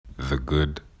The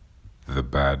Good, the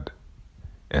Bad,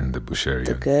 and the Busharian.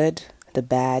 The Good, the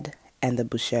Bad, and the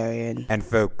Busharian. And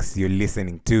folks, you're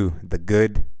listening to The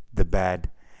Good, the Bad,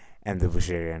 and the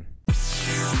Busharian.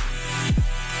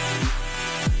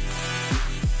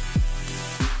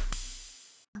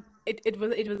 It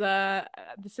was the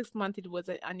 6th month. It was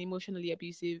an emotionally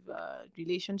abusive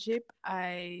relationship.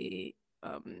 I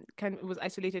was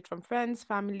isolated from friends,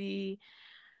 family.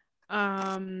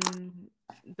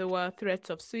 There were threats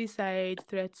of suicide,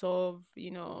 threats of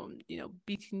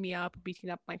beating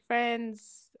up my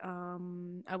friends.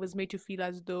 I was made to feel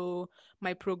as though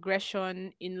my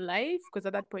progression in life, because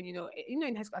at that point, in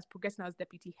high school I was progressing. I was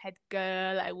deputy head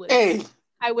girl. I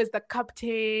was the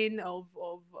captain of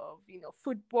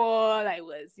football. I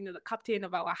was the captain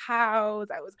of our house.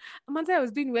 I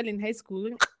was doing well in high school.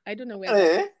 I don't know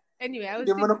where. Anyway, I was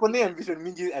the monopoly ambition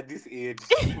means at this age.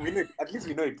 At least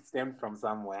we know it stemmed from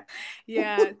somewhere.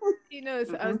 Yeah,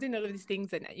 so I was doing all of these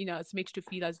things, and I was made to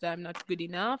feel as though I'm not good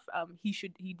enough.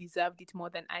 He deserved it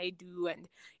more than I do, and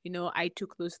I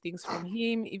took those things from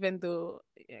him, even though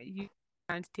you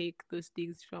can't take those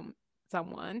things from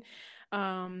someone.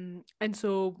 And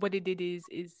so what it did is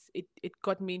it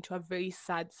got me into a very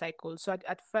sad cycle. So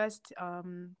at first,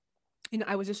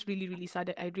 I was just really, really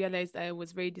sad. I realized I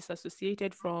was very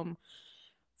disassociated from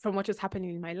what was happening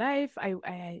in my life.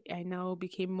 I now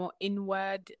became more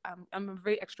inward. I'm a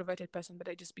very extroverted person, but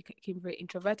I just became very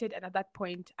introverted. And at that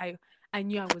point, I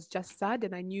knew I was just sad,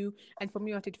 and for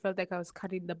me, what it felt like I was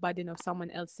carrying the burden of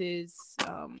someone else's,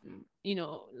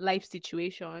 life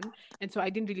situation. And so I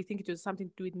didn't really think it was something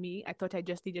to do with me. I thought I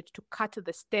just needed to cut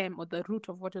the stem or the root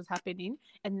of what was happening,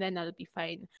 and then I'll be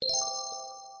fine.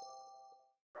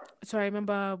 So I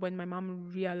remember when my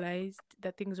mom realized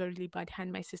that things were really bad,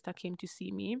 and my sister came to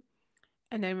see me.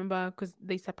 And I remember because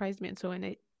they surprised me. And so when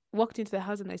I walked into the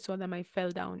house and I saw them, I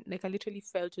fell down. Like I literally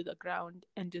fell to the ground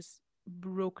and just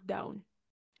broke down.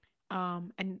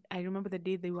 And I remember the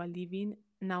day they were leaving.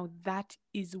 Now that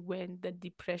is when the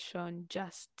depression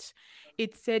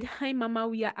it said, "Hi mama,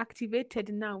 we are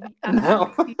activated now. We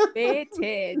are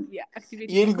activated. We are activated."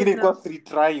 You didn't go free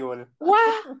trial.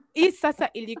 Wow,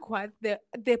 sasa ilikuwa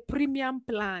the premium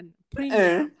plan.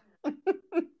 Premium.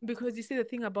 Because you see, the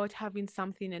thing about having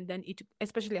something and then it,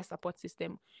 especially a support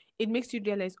system, it makes you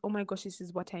realize, oh my gosh, this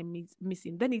is what I'm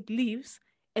missing. Then it leaves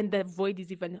and the void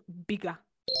is even bigger.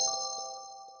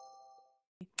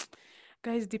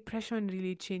 Guys, depression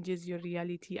really changes your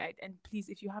reality. And please,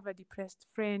 if you have a depressed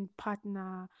friend,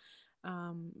 partner,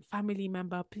 family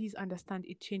member, please understand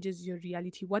it changes your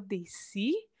reality. What they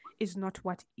see is not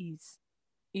what is,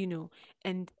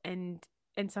 and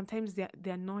sometimes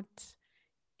they're not.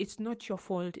 It's not your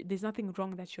fault. There's nothing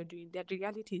wrong that you're doing. Their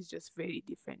reality is just very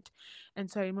different.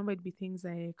 And so I remember it'd be things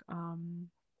like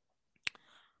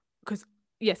because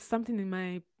yes, something with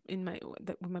my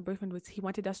boyfriend was he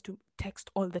wanted us to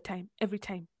text all the time, every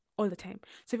time, all the time.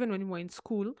 So even when we were in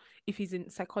school, if he's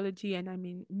in psychology and I'm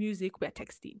in music, we're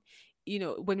texting.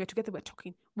 When we're together, we're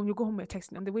talking. When we go home, we're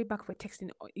texting. On the way back, we're texting.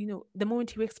 The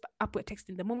moment he wakes up, we're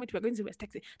texting. The moment we're going to, we're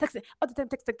texting. All the time,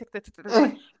 text.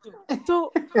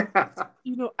 So,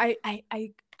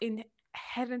 I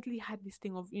inherently had this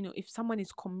thing of, if someone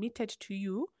is committed to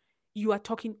you, you are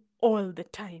talking all the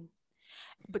time.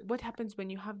 But what happens when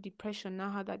you have depression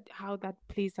now, how that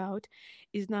plays out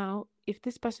is now, if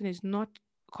this person is not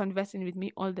conversing with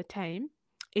me all the time,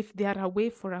 if they are away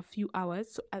for a few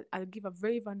hours, so I'll give a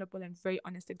very vulnerable and very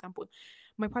honest example.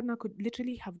 My partner could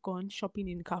literally have gone shopping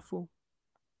in Carrefour.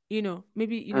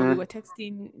 Maybe, we were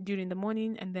texting during the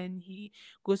morning and then he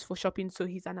goes for shopping, so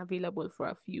he's unavailable for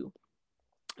a few.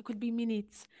 It could be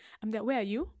minutes. I'm there, where are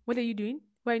you? What are you doing?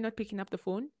 Why are you not picking up the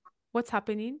phone? What's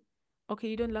happening? Okay,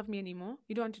 you don't love me anymore.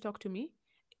 You don't want to talk to me.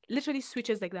 Literally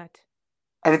switches like that.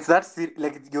 And it's that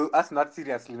you ask that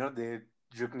seriously, not the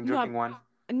joking one.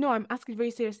 No, I'm asking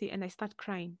very seriously, and I start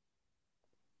crying.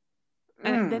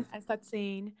 And then I start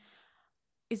saying,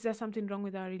 is there something wrong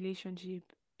with our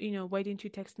relationship? Why didn't you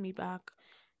text me back?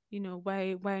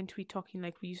 Why aren't we talking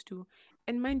like we used to?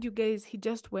 And mind you guys, he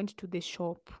just went to the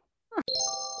shop.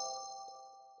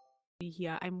 Be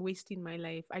here. I'm wasting my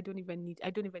life. I don't even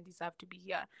deserve to be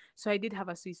here. So I did have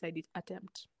a suicide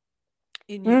attempt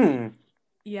in uni.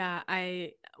 Yeah,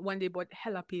 I one day bought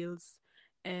hella pills.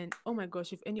 And oh my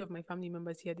gosh, if any of my family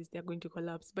members hear this, they're going to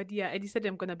collapse. But yeah, I decided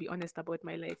I'm going to be honest about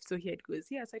my life. So here it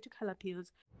goes. Yeah, so I took hella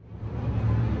pills.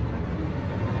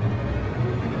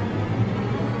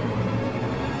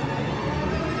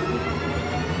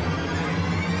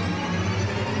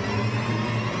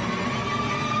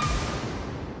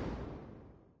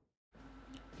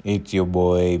 It's your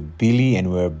boy Billy,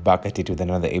 and we're back at it with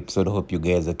another episode. Hope you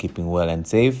guys are keeping well and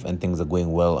safe, and things are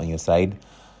going well on your side,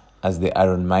 as they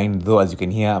are on mine. Though, as you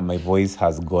can hear, my voice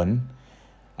has gone.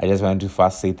 I just wanted to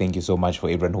first say thank you so much for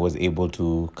everyone who was able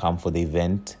to come for the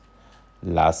event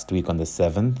last week on the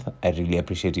 7th. I really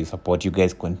appreciate your support. You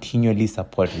guys continually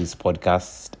support this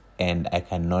podcast, and I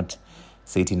cannot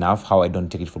say it enough how I don't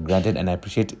take it for granted. And I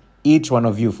appreciate each one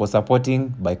of you for supporting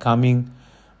by coming,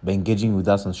 by engaging with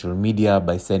us on social media,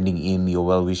 by sending in your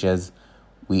well wishes.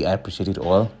 We appreciate it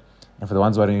all. And for the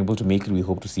ones who aren't able to make it, we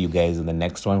hope to see you guys in the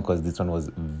next one, because this one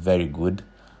was very good.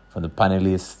 From the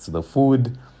panelists to the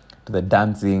food to the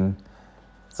dancing.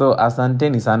 So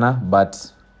asante ni sana,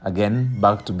 but again,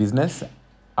 back to business.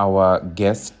 Our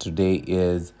guest today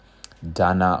is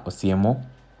Dana Osiemo.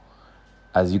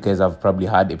 As you guys have probably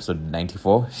heard, episode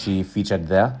 94, she featured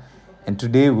there. And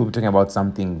today we'll be talking about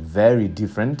something very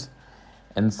different.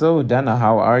 And so, Dana,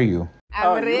 how are you?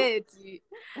 I'm ready.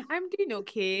 I'm doing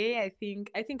okay. I think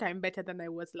I'm better than I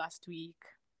was last week.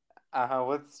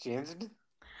 What's changed?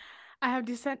 I have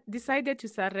decided to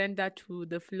surrender to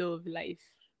the flow of life.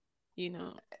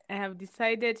 I have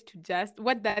decided to just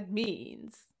what that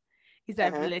means is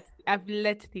I've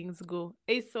let things go.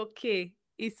 It's okay.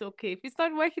 It's okay. If it's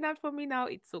not working out for me now,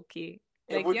 it's okay.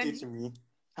 Like, teach me.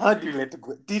 How do you let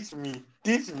go? Teach me.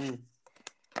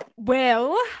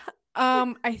 Well,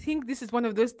 I think this is one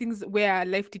of those things where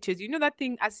life teaches. You know that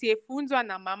thing asiyefunzwa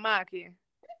na mamake.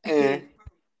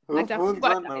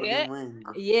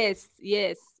 Yes.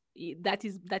 That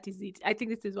is it. I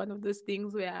think this is one of those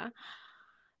things where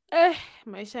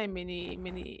maisha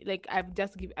many like I've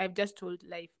just told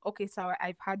life, okay, Sawa,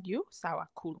 I've had you, Sawa,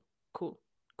 cool.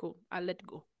 I'll let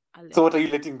go. So what are you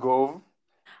letting go of?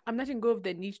 I'm letting go of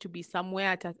the need to be somewhere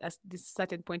at this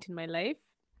certain point in my life.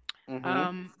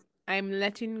 Mm-hmm. I'm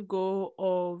letting go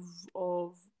of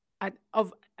I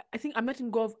think I'm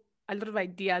letting go of a lot of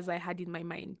ideas I had in my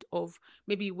mind of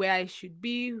maybe where I should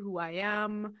be, who I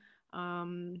am,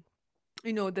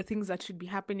 the things that should be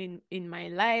happening in my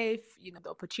life, the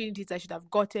opportunities I should have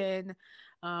gotten,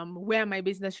 where my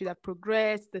business should have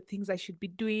progressed, the things I should be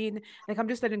doing. Like, I'm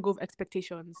just letting go of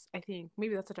expectations. I think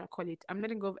maybe that's what I call it. I'm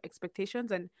letting go of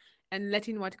expectations and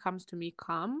letting what comes to me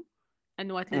come,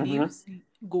 and what leaves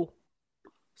go.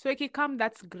 So it can come,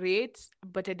 that's great,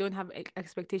 but I don't have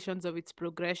expectations of its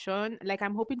progression. Like,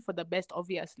 I'm hoping for the best,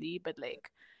 obviously, but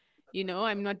like,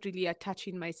 I'm not really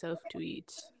attaching myself to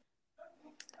it.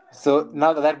 So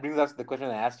now that brings us to the question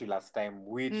I asked you last time,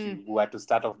 which you were to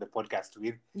start off the podcast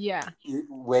with. Yeah.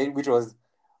 Which was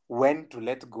when to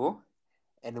let go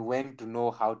and when to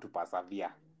know how to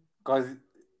persevere. Because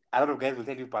a lot of guys will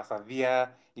tell you persevere.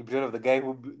 You'll be of the guy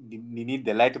who need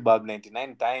the light bulb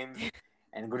 99 times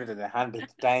and go to the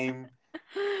 100th time.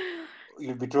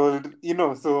 You'll be told,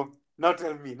 so now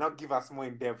tell me, now give us more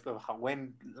in depth of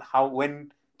when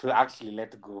to actually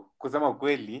let go. Because I'm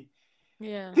really,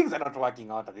 things are not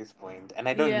working out at this point, and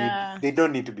they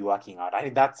don't need to be working out. I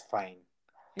mean, that's fine.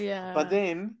 Yeah. But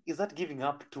then, is that giving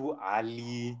up too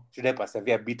early? Should I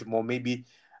persevere a bit more? Maybe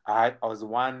I was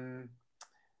one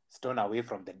stone away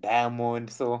from the diamond.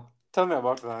 So tell me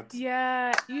about that.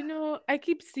 Yeah, I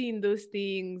keep seeing those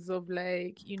things of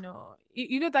like,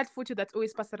 that photo that's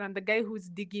always passed around, the guy who's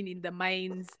digging in the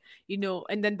mines,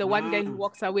 and then the one guy who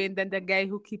walks away, and then the guy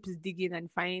who keeps digging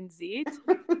and finds it.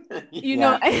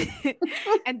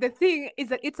 And the thing is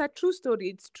that it's a true story.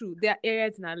 It's true. There are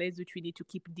areas in our lives which we need to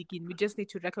keep digging. We just need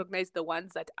to recognize the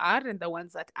ones that are and the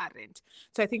ones that aren't.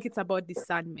 So I think it's about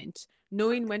discernment.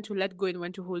 Knowing when to let go and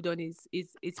when to hold on is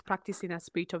practicing a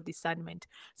spirit of discernment.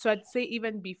 So I'd say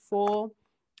even before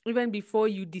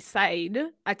you decide,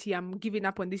 I'm giving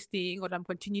up on this thing, or I'm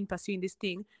continuing pursuing this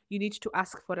thing, you need to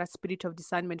ask for a spirit of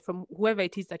discernment from whoever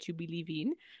it is that you believe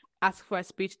in. Ask for a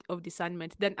spirit of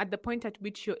discernment. Then at the point at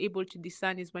which you're able to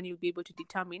discern is when you'll be able to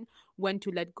determine when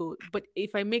to let go. But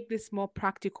if I make this more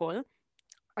practical,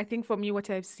 I think for me, what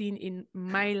I've seen in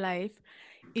my life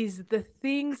is the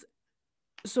things.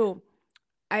 So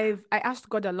I asked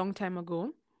God a long time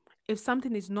ago, if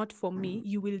something is not for me,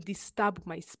 you will disturb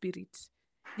my spirit.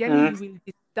 You will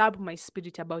disturb my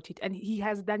spirit about it. And he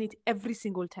has done it every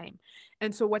single time.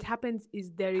 And so what happens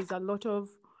is there is a lot of,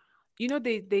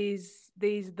 there's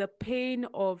the pain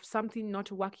of something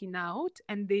not working out,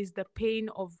 and there's the pain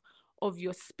of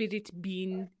your spirit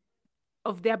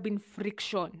of there being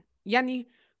friction.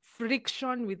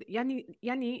 Friction with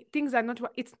things are not,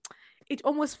 it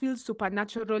almost feels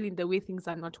supernatural in the way things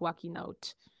are not working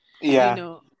out.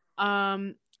 Yeah.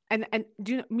 and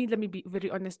do you know me, let me be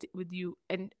very honest with you,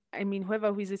 and I mean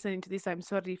whoever who is listening to this, I'm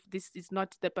sorry if this is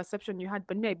not the perception you had,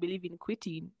 but me, I believe in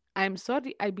quitting. I'm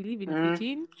sorry, I believe in Mm,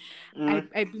 quitting. mm,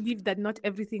 I believe that not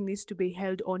everything needs to be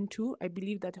held on to. I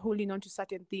believe that holding on to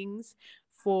certain things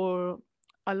for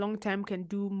a long time can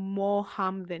do more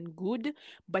harm than good,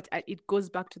 but it goes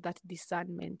back to that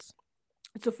discernment.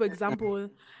 So for example,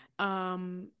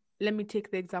 um let me take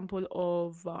the example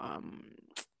of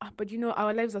but you know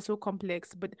our lives are so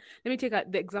complex, but let me take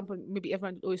the example maybe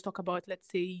everyone always talk about. Let's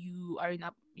say you are in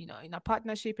a, you know, in a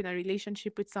partnership, in a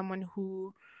relationship with someone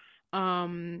who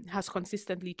has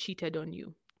consistently cheated on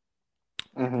you.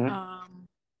 mm-hmm, um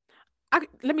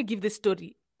Let me give this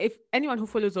story. If anyone who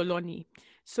follows Oloni,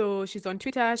 so she's on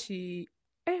Twitter.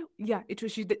 Yeah, it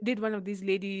was, she did one of these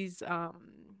ladies.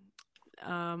 Um,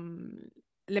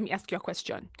 Let me ask you a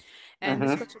question, and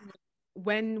this mm-hmm, question was,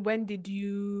 when did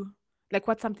you, like,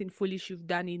 what's something foolish you've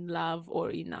done in love or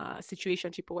in a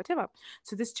situationship or whatever?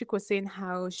 So this chick was saying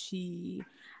how she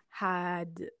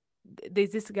had,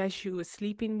 there's this guy she was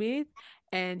sleeping with,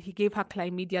 and he gave her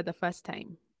chlamydia the first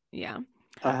time. Yeah,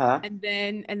 uh-huh, and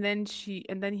then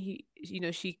he, you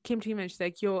know, she came to him and she's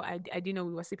like, yo, I didn't know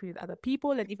we were sleeping with other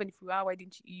people, and even if we are, why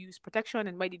didn't you use protection,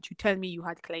 and why didn't you tell me you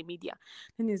had chlamydia?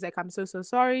 Then he's like, I'm so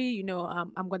sorry, you know,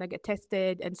 I'm gonna get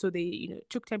tested. And so they, you know,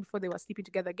 took time before they were sleeping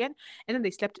together again, and then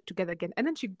they slept together again, and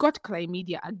then she got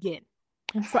chlamydia again,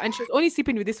 and she was only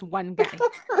sleeping with this one guy.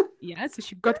 Yeah, so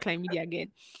she got chlamydia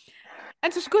again.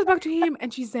 And so she goes back to him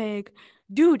and she's like,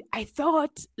 dude, I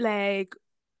thought, like,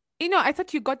 you know, I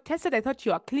thought you got tested. I thought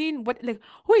you are clean. What, like,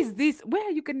 who is this? Where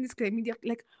are you getting this chlamydia?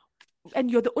 Like, and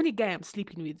you're the only guy I'm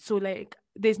sleeping with. So, like,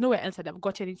 there's nowhere else that I've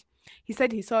gotten it. He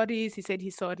said he saw this. He said he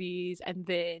saw this. And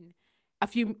then a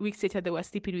few weeks later, they were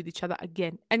sleeping with each other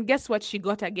again. And guess what she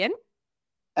got again?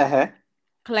 uh-huh.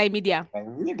 Chlamydia.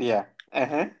 Media.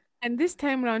 Uh-huh. And this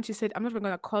time around, she said, I'm not even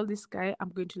going to call this guy. I'm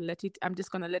going to let it, I'm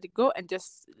just going to let it go and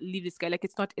just leave this guy. Like,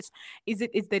 it's not, is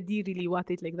the D really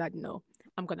worth it like that? No,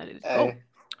 I'm going to let it Uh, go.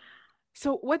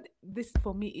 So what this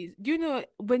for me is, do you know,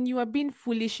 when you are being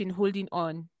foolish in holding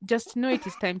on, just know it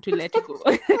is time to let go.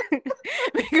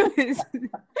 Because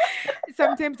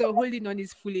sometimes the holding on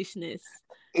is foolishness.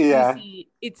 You yeah. see,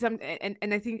 it's some,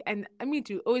 and I think, and I mean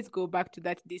to always go back to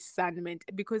that discernment,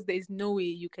 because there is no way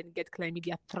you can get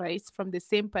chlamydia thrice from the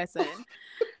same person,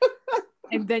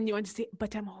 and then you want to say,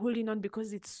 but I'm holding on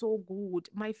because it's so good.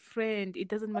 My friend, it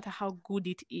doesn't matter how good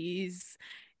it is.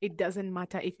 It doesn't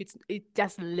matter if it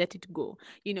just let it go.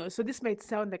 You know, so this might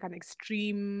sound like an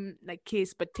extreme like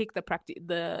case, but take the practice,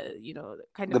 the, you know,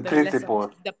 kind The of the lesson,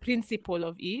 principle. the principle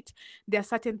of it. There are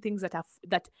certain things that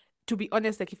that, to be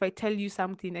honest, like if I tell you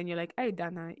something and you're like, hey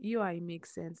Dana, you are, it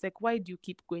makes sense. Like, why do you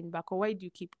keep going back, or why do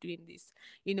you keep doing this?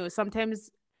 You know,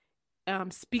 sometimes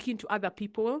speaking to other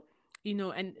people, you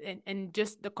know, and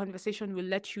just the conversation will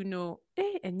let you know,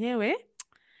 anyway,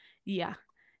 yeah,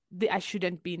 I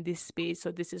shouldn't be in this space,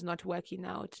 so this is not working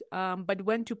out. But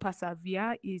when to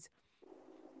persevere is,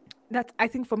 that, I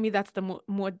think for me that's the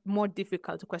more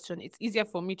difficult question. It's easier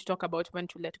for me to talk about when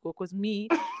to let go, because me,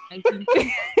 I think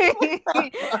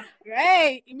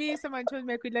right, me, someone told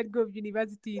me I could let go of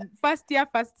university in first year,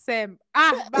 first sem.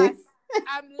 Bas,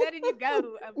 I'm letting you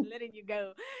go. I'm letting you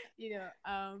go. You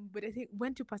know, but I think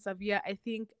when to persevere, I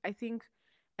think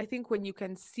when you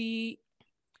can see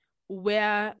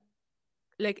where,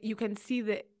 like, you can see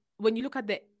the, when you look at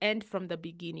the end from the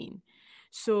beginning.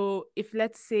 So if,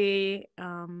 let's say, I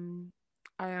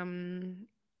am,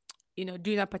 you know,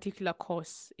 doing a particular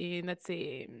course in, let's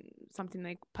say, something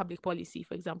like public policy,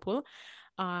 for example,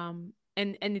 and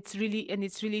it's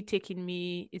really taking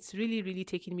me, it's really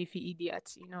taking me for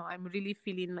idiot. You know, I'm really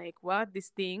feeling like, what, this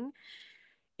thing,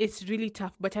 it's really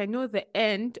tough, but I know the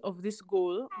end of this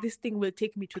goal, this thing will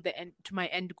take me to the end, to my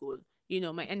end goal. You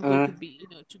know, my end goal Mm, could be, you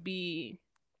know, to be,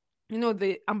 you know,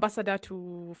 the ambassador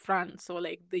to France, or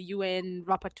like the UN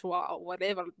rapporteur, or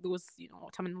whatever those, you know,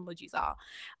 terminologies are.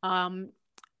 Um,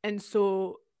 and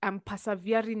so I'm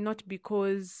persevering, not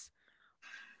because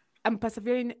I'm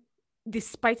persevering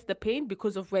despite the pain,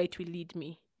 because of where it will lead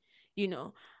me, you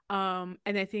know. And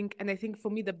I think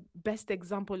for me the best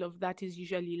example of that is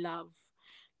usually love,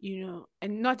 you know,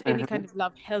 and not any mhm. kind of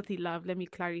love, healthy love. Let me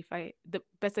clarify. The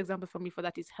best example for me for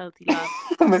that is healthy love.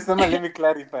 Umesema, let me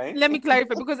clarify. Let me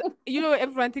clarify, because you know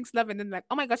everyone thinks love and then like,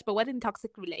 oh my gosh, but what in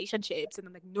toxic relationships? And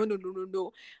I'm like,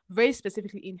 no. Very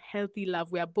specifically in healthy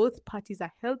love, where both parties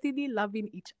are healthily loving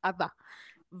each other.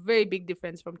 Very big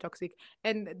difference from toxic.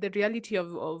 And the reality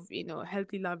of, you know,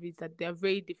 healthy love is that there are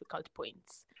very difficult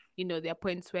points. You know, there are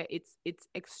points where it's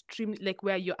extreme, like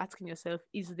where you're asking yourself,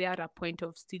 is there a point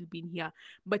of still being here?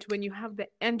 But when you have the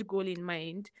end goal in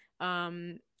mind,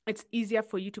 it's easier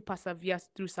for you to persevere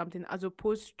through something, as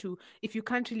opposed to if you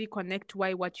can't really connect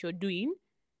why what you're doing,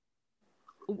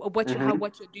 how what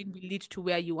you're doing will lead to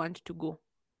where you want to go.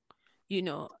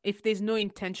 If there's no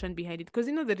intention behind it, because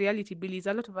the reality, Billy, is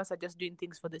a lot of us are just doing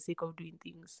things for the sake of doing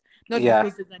things, not Yeah.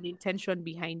 because there's an intention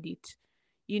behind it.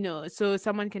 So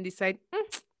someone can decide,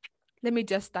 let me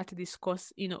just start this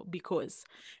course, because,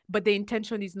 but the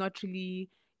intention is not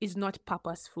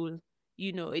purposeful.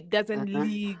 It doesn't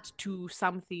lead to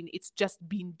something. It's just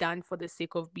being done for the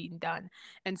sake of being done.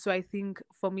 And so I think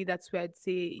for me, that's where I'd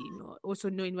say, also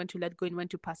knowing when to let go and when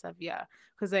to persevere.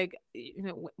 Because, like,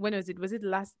 when was it? Was it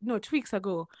 2 weeks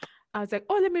ago? I was like,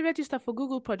 oh, let me register for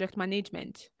Google Project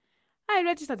Management. I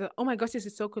registered. Oh my gosh, this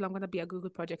is so cool. I'm going to be a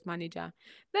Google Project Manager.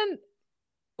 Then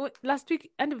end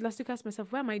of last week, I asked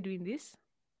myself, why am I doing this?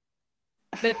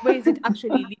 Like, where is it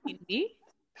actually leading me?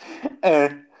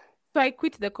 So I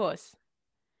quit the course.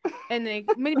 And like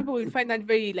many people will find that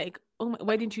very like, oh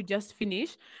why didn't you just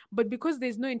finish? But because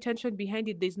there's no intention behind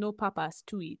it, there's no purpose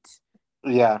to it.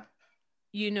 Yeah.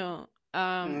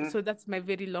 So that's my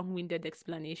very long-winded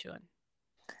explanation.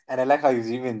 And I like how you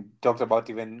even talked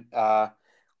about even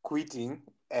quitting.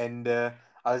 And I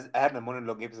had my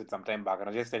monologue episode some time back, and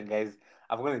I was just telling guys,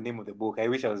 I've forgotten the name of the book. I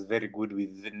wish I was very good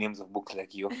with the names of books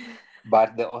like you.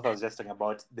 But the author was just talking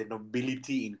about the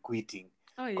nobility in quitting.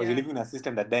 Oh Because you're yeah. living in a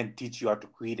system that then teach you how to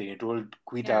quit, and you're told Yeah.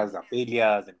 quitters are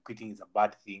failures and quitting is a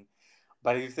bad thing.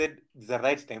 But you said it's the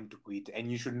right time to quit,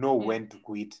 and you should know Yeah. when to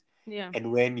quit Yeah.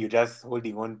 and when you're just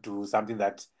holding on to something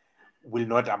that will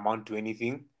not amount to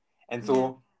anything. And Yeah.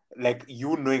 so, like,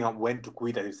 you knowing when to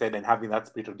quit, as you said, and having that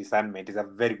spirit of discernment is a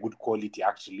very good quality,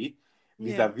 actually,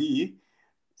 Yeah. vis-a-vis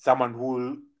someone who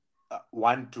will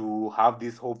want to have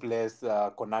this hopeless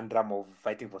conundrum of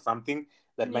fighting for something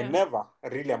that might Yeah. never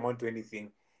really amount to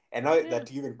anything. And now Yeah.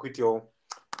 that you even quit your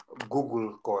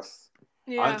Google course,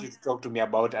 I want Yeah. you to talk to me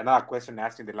about another question I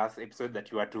asked in the last episode that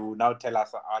you are to now tell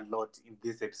us a lot in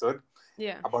this episode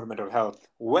Yeah. about mental health,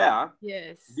 where you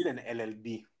Yes. did an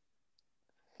LLB.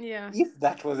 Yeah. If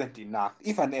that wasn't enough,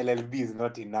 if an LLB is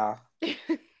not enough,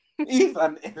 if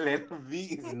an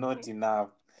LLB is not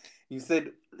enough, you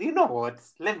said, you know what,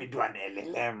 let me do an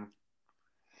LLM.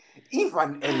 If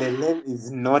an LLM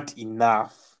is not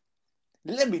enough,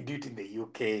 let me do it in the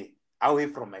UK, away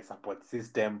from my support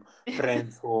system,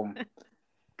 friends' home.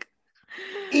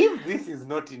 If this is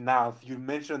not enough, you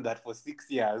mentioned that for 6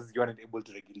 years you weren't able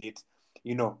to regulate,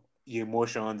 your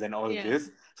emotions and all Yeah.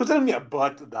 this. So tell me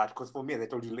about that, because for me, as I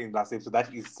told you in last episode,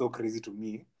 that is so crazy to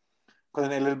me. Because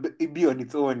an LLB on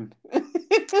its own.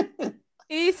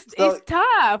 It's so,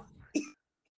 tough.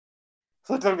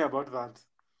 so tell me about that.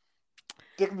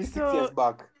 Take me 6 years So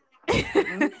back.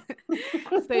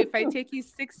 so if I take you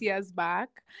 6 years back,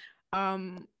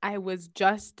 I was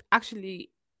just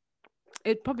actually,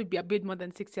 it'd probably be a bit more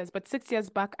than 6 years, but 6 years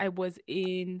back I was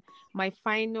in my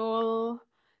final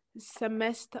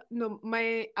semester. No,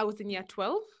 I was in year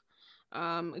 12,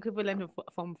 equivalent of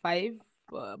Form 5,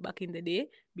 back in the day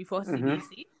before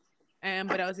CBC.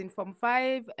 But I was in Form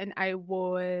 5, and I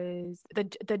was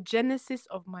the genesis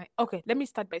of my. Okay, let me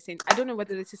start by saying I don't know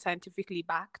whether this is scientifically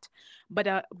backed, but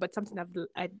something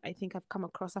I think I've come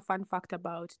across. A fun fact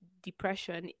about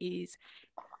depression is,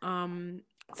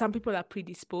 some people are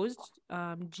predisposed,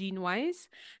 gene wise.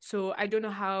 So I don't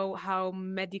know how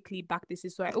medically backed this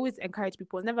is. So I always encourage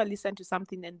people, never listen to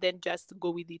something and then just go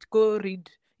with it. Go read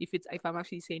if I'm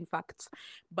actually saying facts.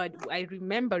 But I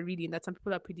remember reading that some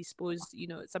people are predisposed,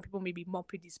 some people may be more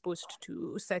predisposed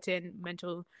to certain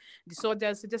mental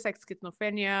disorders, just like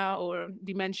schizophrenia or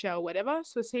dementia or whatever.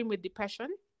 So same with depression.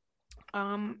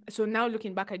 So now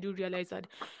looking back, I do realize that,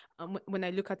 when I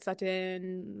look at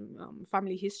certain,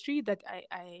 family history, that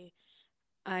I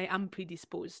am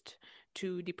predisposed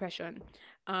to depression.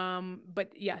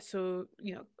 But yeah, so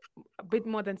a bit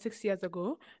more than 6 years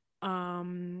ago,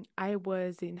 I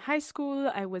was in high school.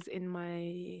 I was in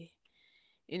my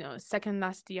second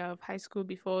last year of high school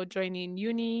before joining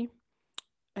uni,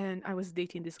 and I was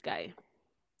dating this guy.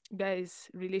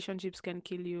 Guys, relationships can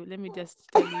kill you. Let me just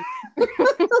tell you.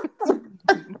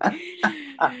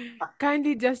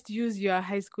 Kindly just use your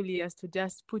high school years to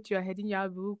just put your head in your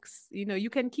books. You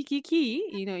can kiki,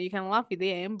 you can laugh with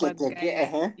them, but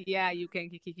guys, yeah, you can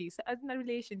kiki. So as in a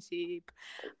relationship,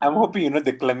 I'm hoping you know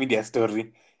the chlamydia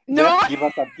story. no, Just give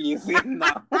us a piece in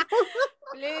now.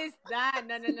 please,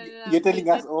 no, You're please telling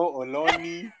us, don't. oh,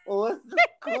 Oloni, oh,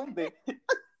 Kumbe.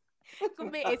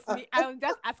 Kumbe, it's me. I'm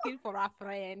just asking for a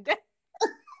friend.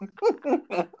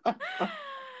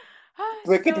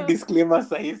 Tuweke tu So, disclaimer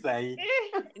sahi.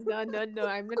 no,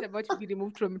 I'm not about to be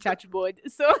removed from church board.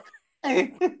 So,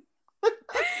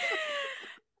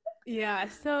 Yeah,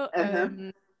 so Uh-huh.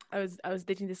 I was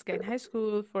dating this guy in high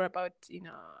school for about,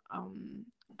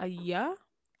 a year.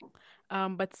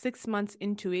 But 6 months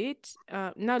into it,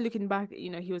 now looking back,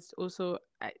 he was also,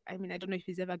 I mean, I don't know if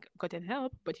he's ever gotten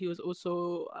help, but he was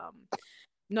also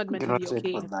not You're mentally not right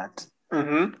for okay. that.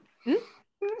 Mm-hmm. Hmm?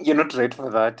 You're not right for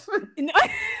that. No.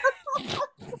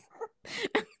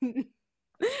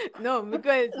 No,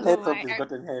 because no, Let's hope he's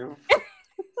gotten help.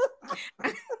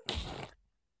 I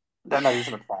Dana, this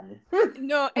is not funny.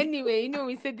 no, anyway,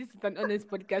 we said this is an honest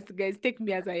podcast, guys. Take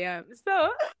me as I am. So,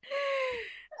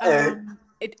 Eh.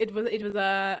 it was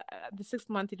the 6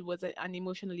 month. It was an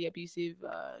emotionally abusive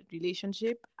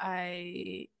relationship.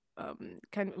 I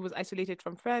kind of was isolated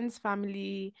from friends,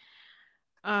 family.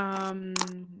 Um,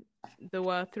 there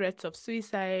were threats of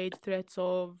suicide, threats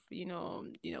of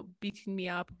beating me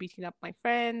up, beating up my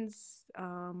friends.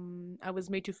 I was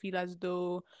made to feel as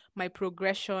though my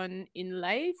progression in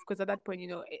life, because at that point, in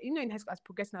high school, I was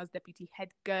progressing. I was deputy head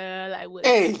girl. I was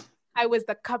Hey. I was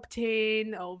the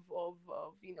captain of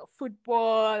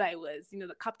football. I was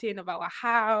the captain of our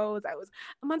house. I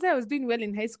was doing well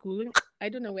in high school. I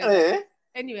don't know where that. Eh.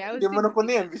 Anyway, I was The doing really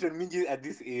monopoly well. ambition means at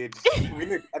this age. We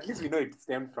know at least we know it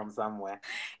stemmed from somewhere.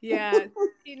 Yeah, so I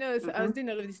Mm-hmm. was doing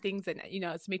all of these things, and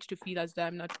I was made to feel as though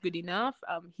I'm not good enough.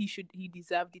 He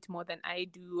deserved it more than I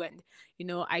do, and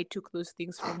I took those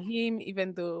things from him,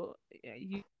 even though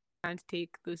you can't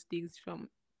take those things from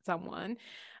someone.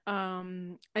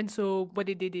 And so what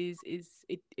it did is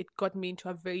it got me into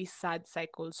a very sad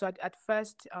cycle. So at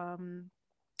first,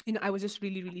 I was just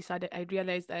really, really sad. I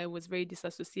realized I was very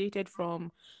disassociated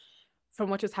from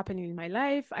what was happening in my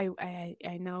life.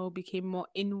 I now became more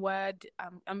inward.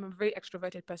 I'm a very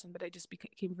extroverted person, but I just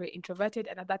became very introverted.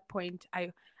 And at that point,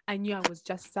 I knew I was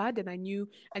just sad, and I knew,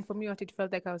 and for me, what it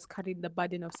felt like I was carrying the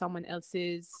burden of someone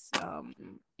else's,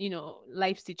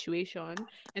 life situation.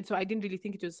 And so I didn't really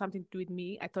think it was something to do with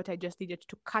me. I thought I just needed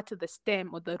to cut the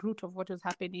stem or the root of what was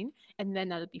happening, and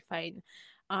then I'll be fine.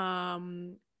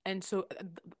 And so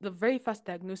the very first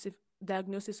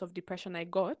diagnosis of depression I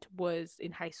got was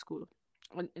in high school,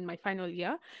 in my final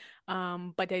year.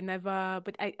 But I never,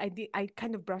 but I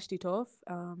kind of brushed it off.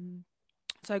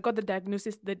 So I got the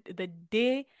diagnosis the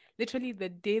day, literally the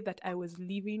day that I was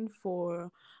leaving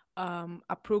for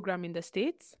a program in the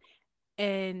States.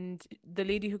 And the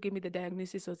lady who gave me the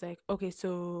diagnosis was like, okay,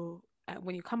 so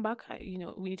when you come back, we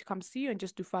need to come see you and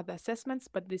just do further assessments.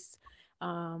 But this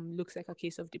looks like a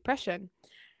case of depression.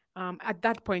 At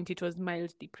that point, it was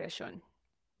mild depression.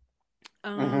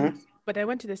 Mm-hmm. But I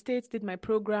went to the States, did my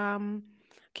program,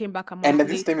 came back a And month at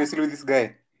this later. time you're still with this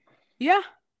guy. Yeah,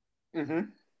 Mm-hmm.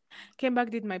 came back,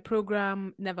 did my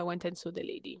program, never went and saw the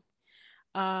lady.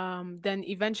 Then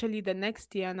eventually the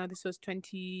next year, now this was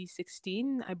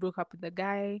 2016, I broke up with the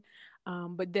guy.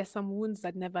 But there's some wounds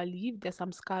that never leave. There's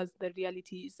some scars. The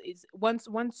reality is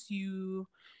once you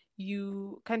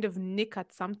kind of nick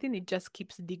at something, it just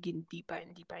keeps digging deeper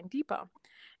and deeper and deeper.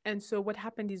 And so what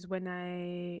happened is when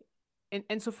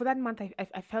and so for that month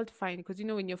I felt fine, because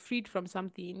when you're freed from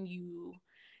something, you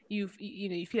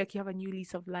feel like you have a new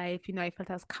lease of life. I felt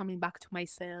I was coming back to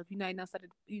myself. I now started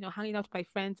hanging out with my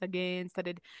friends again,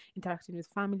 started interacting with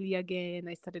family again.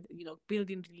 I started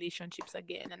building relationships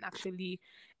again, and actually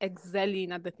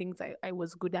excelling at the things I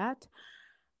was good at.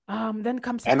 Then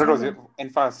come And what was September. your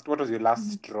and first, what was your last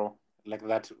Mhm. straw? Like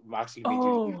that actually made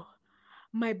you leave. Oh,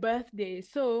 my birthday.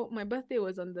 So my birthday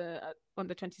was on the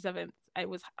 27th. I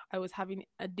was having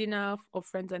a dinner of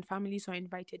friends and family, so I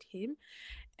invited him.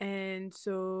 And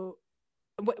so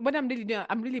what I'm really doing,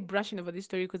 I'm really brushing over this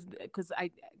story because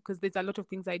there's a lot of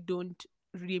things I don't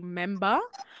remember.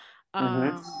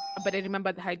 Mm-hmm. But I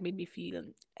remember how it made me feel.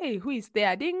 Hey, who is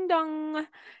there? Ding dong.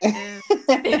 Um,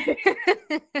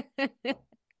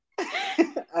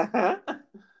 Uh-huh.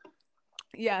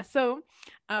 yeah, so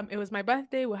it was my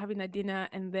birthday, we're having a dinner,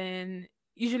 and then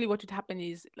usually what would happen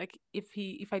is, like,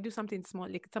 if I do something small,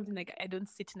 like something like I don't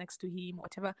sit next to him,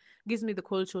 whatever, gives me the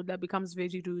cold shoulder, becomes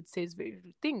very rude, says very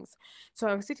rude things. So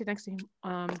I was sitting next to him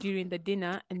during the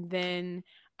dinner, and then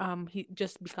he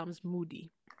just becomes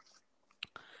moody.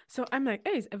 So I'm like,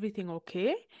 hey, is everything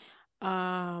okay?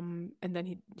 And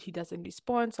then he doesn't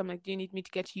respond. So I'm like, do you need me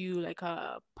to get you like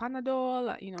a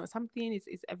Panadol, something?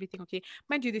 Is everything okay?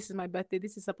 Mind you, this is my birthday.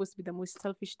 This is supposed to be the most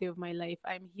selfish day of my life.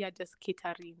 I'm here just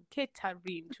catering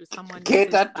to someone else's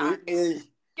Cater to family.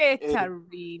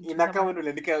 Catering to inakaa someone. wewe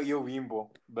uliandika hiyo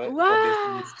wimbo but for Wow.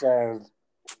 Destiny's Child.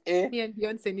 Eh. Me and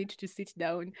Beyonce need to sit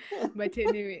down. But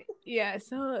anyway, yeah.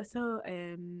 So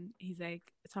he's like,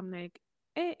 so I'm like,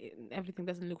 everything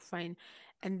doesn't look fine.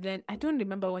 And then I don't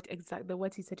remember what exact the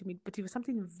words he said to me, but it was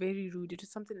something very rude. It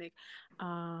was something like,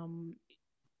 um,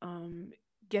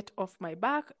 get off my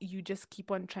back. You just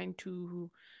keep on trying to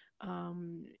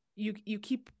you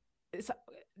keep so-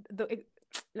 the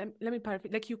let me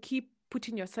paraphrase, like you keep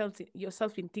putting yourself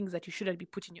in things that you shouldn't be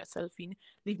putting yourself in.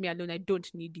 Leave me alone, I don't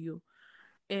need you.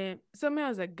 So me, I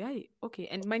was like, guy, okay.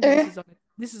 And mind you,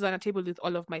 this is on a table with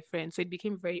all of my friends, so it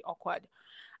became very awkward.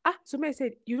 So me, I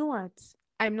said, you know what,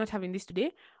 I'm not having this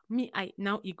today. Me, I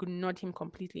now ignored him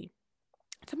completely.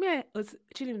 So me, I was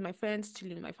chilling with my friends,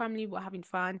 chilling with my family, we were having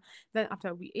fun. Then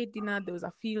after we ate dinner, there was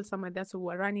a field somewhere there, so we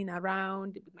were running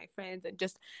around with my friends and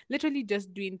just literally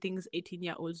just doing things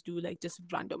 18-year-olds do, like just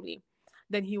randomly.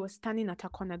 Then he was standing at a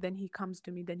corner. Then he comes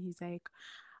to me. Then he's like,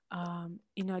 I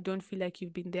don't feel like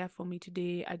you've been there for me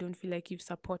today. I don't feel like you've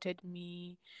supported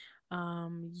me.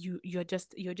 You're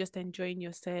just enjoying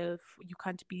yourself. You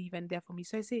can't be even there for me.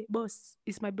 So I say, boss,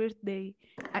 it's my birthday.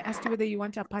 I asked you whether you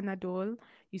want a Panadol.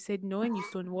 You said no, and you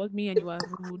stonewalled me, and you are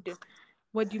rude.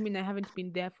 What do you mean I haven't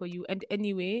been there for you? And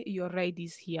anyway, your ride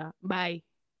is here. Bye.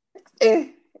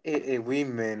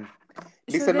 Women.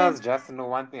 So then, Listeners just know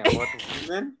one thing about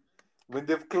women. When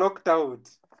they've clocked out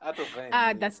of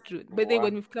any. that's true. But then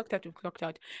when we've clocked out, we've clocked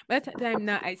out. By that time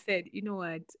now, I said, you know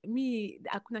what? Me,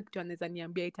 hakuna kitu anaweza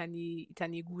niambia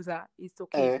itaniguza. It's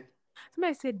okay. So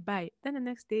I said bye. Then the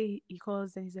next day he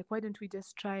calls and he's like, why don't we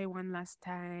just try one last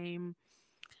time?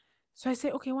 So I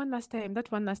say, okay, one last time. That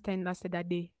one last time lasted a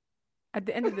day. At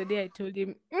the end of the day, I told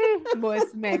him,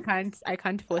 boss, man, I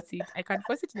can't force it. I can't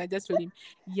force it. And I just told him,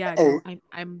 yeah, no,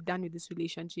 I'm done with this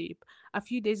relationship. A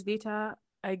few days later,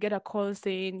 I get a call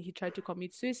saying he tried to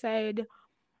commit suicide.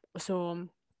 So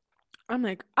I'm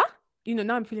like,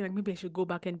 now I'm feeling like maybe I should go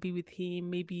back and be with him.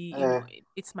 Maybe,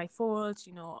 it's my fault.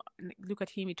 Look at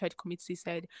him. He tried to commit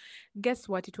suicide. Guess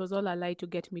what? It was all a lie to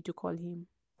get me to call him.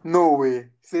 No way.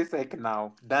 Say psych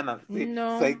now. Dana, say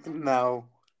No. psych now.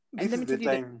 And This let is me the tell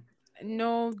you that, time.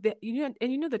 no,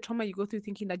 the trauma you go through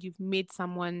thinking that you've made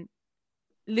someone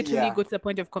literally Yeah. go to the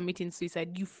point of committing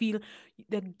suicide. You feel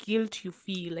the guilt, you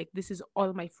feel like this is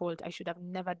all my fault. I should have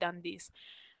never done this.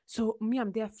 So me,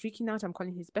 I'm there freaking out. I'm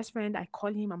calling his best friend. I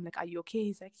call him. I'm like, are you okay?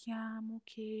 He's like, yeah, I'm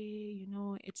okay.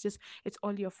 It's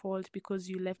all your fault because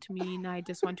you left me. Now I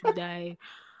just want to die.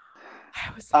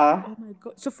 I was like, oh my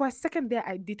God. So for a second there,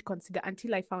 I did consider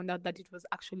until I found out that it was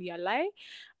actually a lie.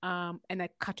 And I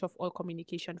cut off all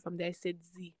communication from there. I said,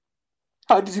 Z.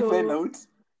 How did you find So out?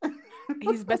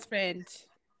 his best friend.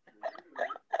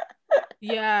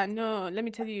 Yeah, no, let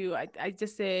me tell you, I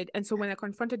just said, and so when I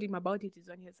confronted him about it, is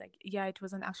when he was like, yeah, it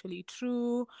wasn't actually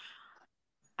true.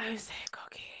 I was like,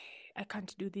 okay, I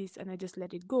can't do this, and I just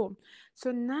let it go.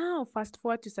 So now, fast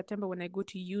forward to September when I go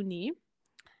to uni.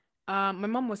 My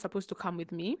mom was supposed to come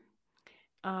with me,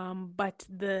 but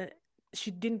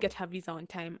she didn't get her visa on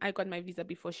time. I got my visa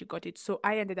before she got it, so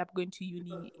I ended up going to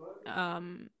uni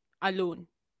alone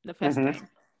the first time.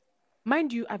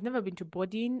 Mind you, I've never been to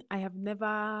boarding. I have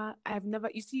never,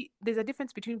 you see, there's a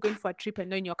difference between going for a trip and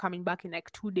knowing you're coming back in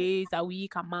like 2 days, a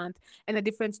week, a month, and a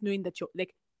difference knowing that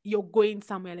you're going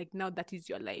somewhere, like now that is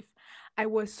your life. I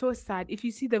was so sad. If you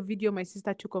see the video my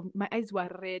sister took of my eyes were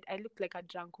red. I looked like a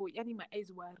drunko. Yani, my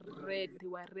eyes were red. They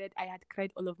were red. I had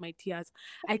cried all of my tears.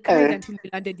 I cried until we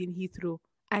landed in Heathrow.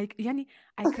 I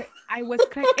was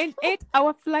crying. An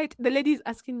 8-hour flight. The lady is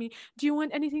asking me, do you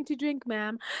want anything to drink,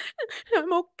 ma'am?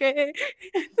 I'm okay.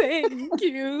 Thank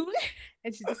you.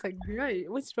 And she's just like, right,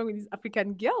 what's wrong with these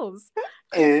African girls?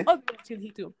 All the way until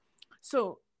Heathrow.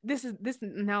 So this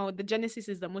now the genesis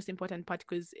is the most important part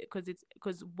because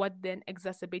what then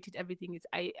exacerbated everything is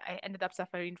I ended up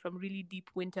suffering from really deep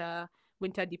winter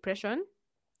depression,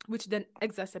 which then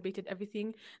exacerbated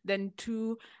everything. Then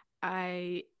two,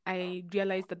 I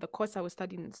realized that the course I was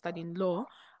studying law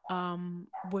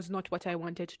was not what I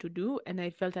wanted to do, and I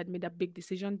felt I'd made a big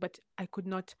decision, but I could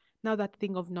not. Now that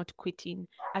thing of not quitting,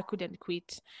 I couldn't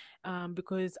quit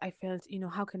because I felt,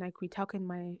 how can I quit? How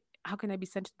can I be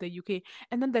sent to the UK?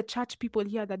 And then the church people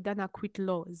here that done a quit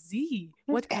law. Z,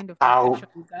 what kind of reflection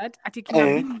is that?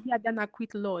 Atikina Billy here done a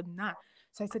quit law. Nah.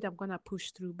 So I said, I'm going to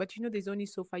push through. But there's only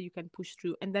so far you can push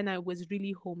through. And then I was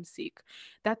really homesick.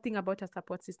 That thing about a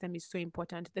support system is so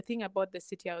important. The thing about the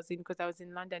city I was in, because I was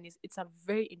in London, is it's a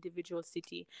very individual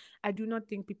city. I do not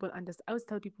think people understand. I always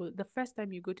tell people, the first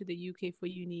time you go to the UK for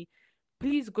uni,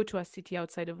 please go to a city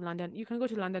outside of London. You can go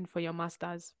to London for your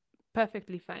master's.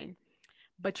 Perfectly fine.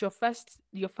 But your first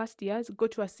years, go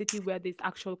to a city where there's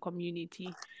actual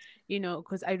community,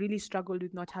 because I really struggled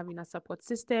with not having a support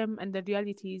system. And the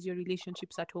reality is your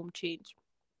relationships at home change.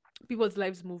 People's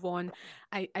lives move on.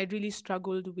 I really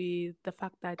struggled with the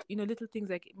fact that, little things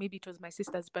like maybe it was my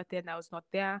sister's birthday and I was not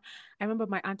there. I remember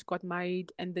my aunt got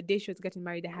married, and the day she was getting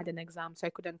married, I had an exam, so I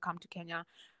couldn't come to Kenya.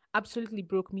 absolutely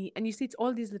broke me. And you see, it's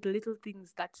all these little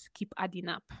things that keep adding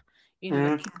up,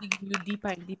 that keep digging you deeper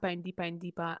and deeper and deeper and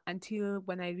deeper until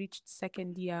when I reached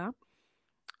second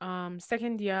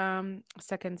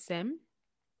sem.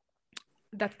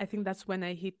 That I think that's when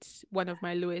I hit one of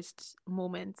my lowest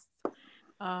moments.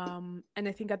 And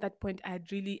I think at that point I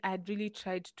had really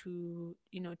tried to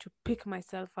to pick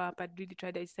myself up. I'd really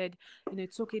tried. I said,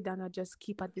 it's okay, Dana, just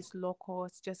keep at this low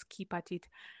course, just keep at it.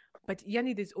 But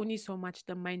Yani, there's only so much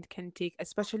the mind can take,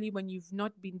 especially when you've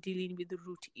not been dealing with the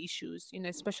root issues,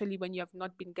 especially when you have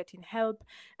not been getting help.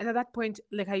 And at that point,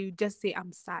 like, how you just say,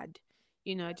 I'm sad.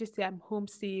 I just say I'm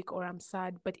homesick or I'm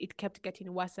sad, but it kept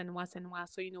getting worse and worse and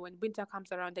worse. So, when winter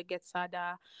comes around, I get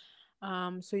sadder.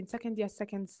 So in second year,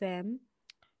 second sem,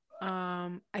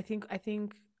 I think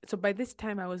so by this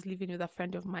time I was living with a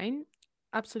friend of mine.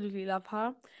 Absolutely love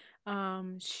her.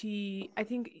 She I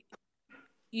think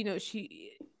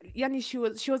she Yani, she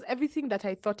was everything that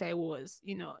I thought I was.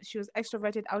 She was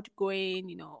extroverted,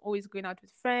 outgoing, always going out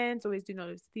with friends, always doing all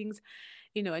those things,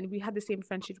 and we had the same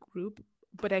friendship group,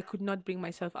 but I could not bring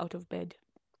myself out of bed.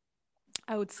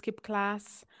 I would skip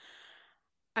class.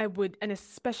 I would, and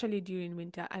especially during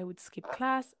winter, I would skip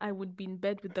class. I would be in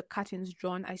bed with the curtains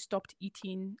drawn. I stopped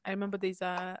eating. I remember there's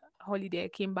a holiday. I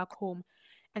came back home,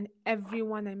 and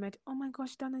everyone I met, oh my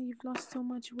gosh, Dana, you've lost so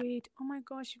much weight. Oh my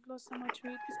gosh, you've lost so much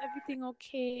weight. Is everything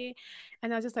okay?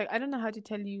 And I was just like, I don't know how to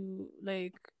tell you,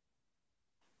 like,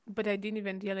 but I didn't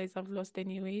even realize I've lost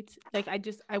any weight. Like,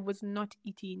 I was not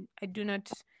eating. I do not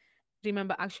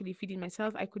remember actually feeding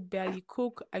myself. I could barely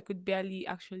cook. I could barely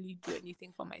actually do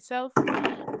anything for myself.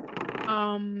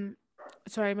 Um,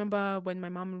 so I remember when my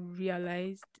mom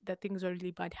realized that things were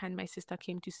really bad, and my sister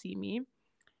came to see me.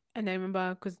 And I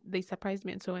remember because they surprised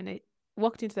me. And so when I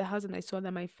walked into the house and I saw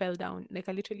them, I fell down. Like,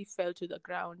 I literally fell to the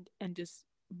ground and just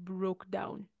broke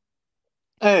down.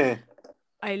 Eh.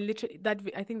 I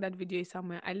think that video is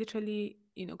somewhere. I literally,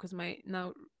 because my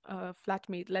now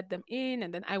flatmate let them in,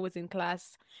 and then I was in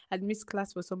class. I'd missed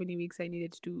class for so many weeks. I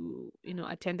needed to,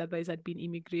 attend, otherwise I'd been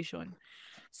immigration.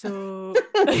 So,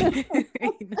 You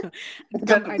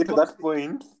can't I'd get to walk. that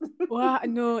point. Well,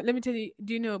 no, let me tell you.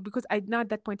 Do you know? Because now at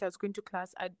that point I was going to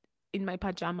class in my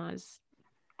pajamas.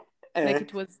 Like,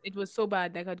 Eh. it was so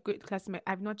bad. Like, I'd go to class.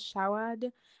 I've not showered.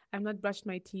 I've not brushed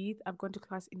my teeth. I've gone to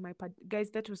class in my pad. Guys,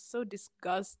 that was so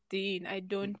disgusting. I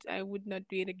would not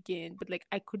do it again. But like,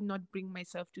 I could not bring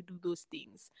myself to do those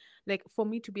things. Like, for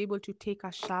me to be able to take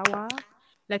a shower,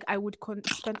 like, I would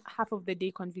spend half of the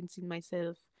day convincing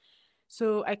myself.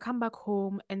 So I come back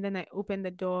home and then I open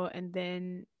the door and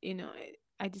then,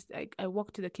 I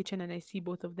walk to the kitchen and I see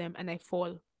both of them and I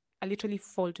fall. I literally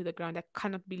fall to the ground. I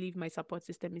cannot believe my support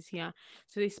system is here.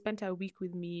 So they spent a week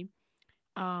with me.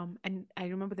 And I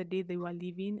remember the day they were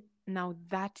leaving. Now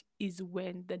that is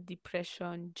when the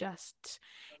depression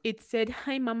it said,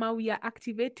 "Hi mama, we are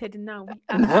activated now. We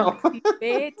are Now.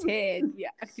 activated. We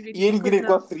are activated Yeye because ingine now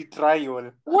kwa free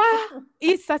trial.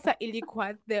 hii sasa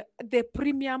ilikuwa the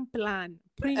premium plan.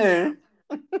 Eh.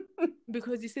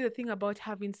 Because you see, the thing about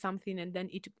having something and then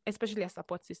it, especially a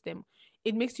support system,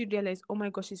 it makes you realize, oh my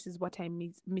gosh, this is what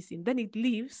I'm missing. Then it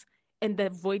leaves and the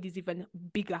void is even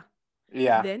bigger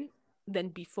Yeah. than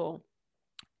before.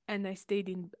 And I stayed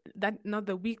in that. Now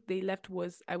the week they left it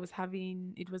was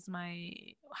my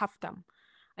half term.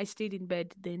 I stayed in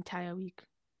bed the entire week,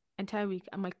 and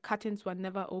my curtains were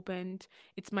never opened.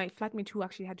 It's my flatmate who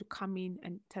actually had to come in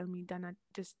and tell me, Dana,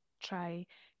 just try,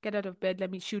 get out of bed.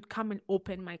 She would come and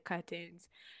open my curtains.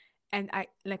 And I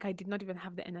did not even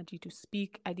have the energy to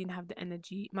speak. I didn't have the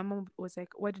energy. My mom was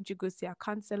like, why don't you go see a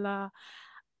counselor?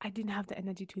 I didn't have the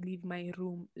energy to leave my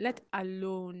room, let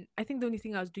alone. I think the only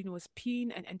thing I was doing was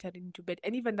peeing and entering into bed.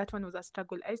 And even that one was a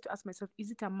struggle. I used to ask myself, is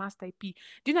it a must I pee?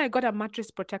 Do you know I got a mattress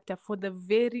protector for the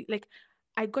very,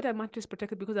 I got a mattress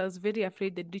protector because I was very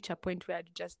afraid they'd reach a point where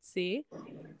I'd just say,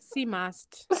 "See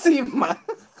must." See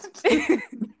must.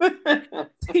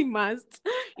 He must,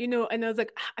 and I was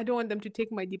like, I don't want them to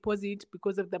take my deposit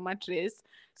because of the mattress.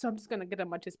 So I'm just going to get a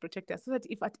mattress protector so that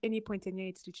if at any point in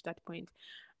it's reached that point.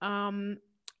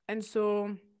 And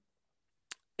so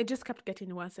it just kept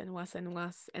getting worse and worse and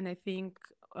worse. And I think,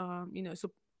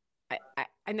 so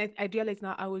I realized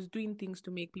now I was doing things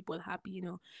to make people happy,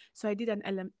 So I did an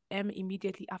LMM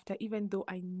immediately after, even though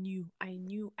I knew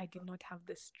I did not have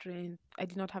the strength. I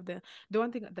did not have the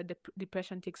one thing that the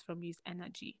depression takes from you is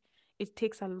energy. It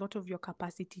takes a lot of your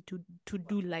capacity to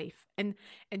do life. And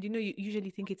you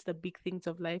usually think it's the big things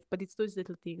of life, but it's those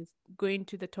little things: going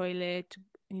to the toilet,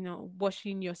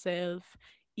 washing yourself,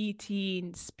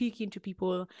 eating, speaking to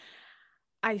people.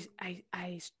 I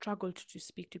struggled to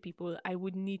speak to people. I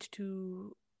would need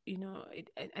to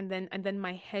and then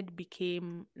my head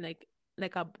became like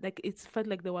it felt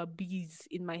like there were bees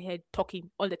in my head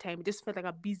talking all the time. It just felt like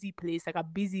a busy place, like a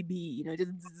busy bee,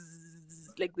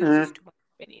 just like there's just too much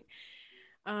happening.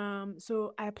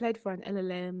 So I applied for an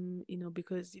LLM,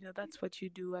 because that's what you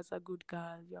do as a good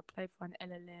girl. You apply for an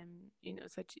LLM,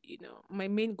 my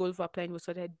main goal for applying was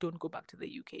so that I don't go back to the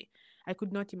UK. I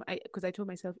could not, because I told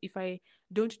myself if I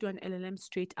don't do an LLM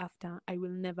straight after, I will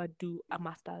never do a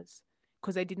master's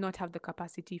because I did not have the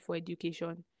capacity for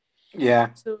education.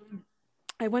 Yeah. So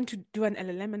I went to do an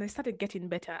LLM and I started getting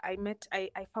better. I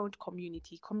found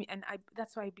community, and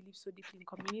that's why I believe so deeply in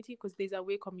community, because there's a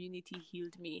way community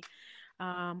healed me.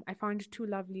 I found two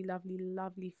lovely, lovely,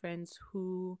 lovely friends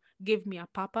who gave me a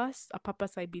purpose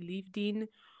I believed in,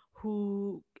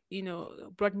 who,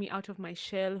 brought me out of my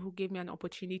shell, who gave me an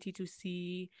opportunity to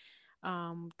see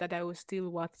that I was still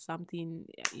worth something,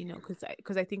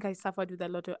 because I think I suffered with a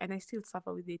lot of, and I still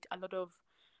suffer with it, a lot of,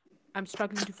 I'm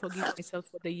struggling to forgive myself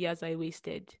for the years I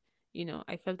wasted.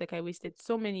 I felt like I wasted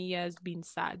so many years being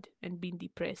sad and being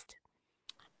depressed.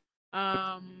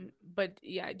 But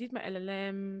yeah, I did my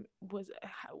LLM.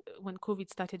 When COVID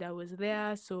started, I was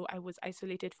there, so I was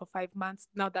isolated for 5 months.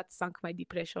 Now that sunk my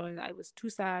depression. I was too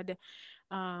sad.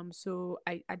 So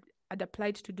I'd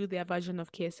applied to do their version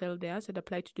of KSL there. So I'd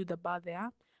applied to do the bar there.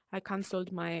 I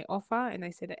cancelled my offer and I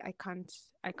said I can't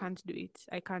do it.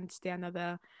 I can't stay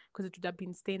another, because it would have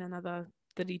been staying another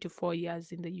 3 to 4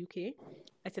 years in the UK.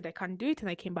 I said I can't do it and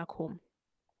I came back home.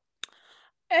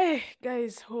 Hey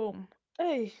guys, home.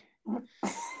 Hey.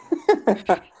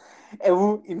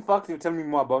 Ewu, in fact, you tell me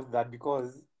more about that,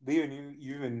 because you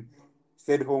even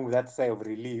said home with that sigh of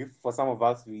relief. For some of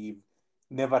us, we've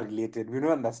never related. We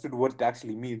don't understood what it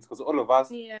actually means, because all of us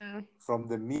Yeah. from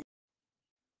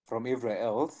from everywhere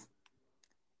else,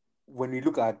 when we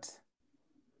look at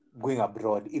going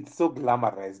abroad, it's so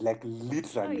glamorized. Like Oh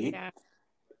literally, yeah.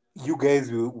 you guys,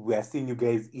 we're seeing you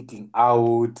guys eating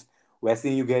out. We're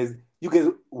seeing you guys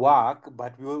work,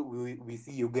 but we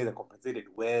see you guys are compensated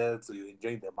well, so you're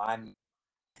enjoying the money.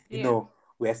 You Yeah. know,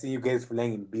 we are seeing you guys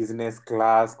flying in business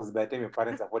class, because by the time your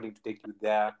parents are wanting to take you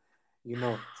there,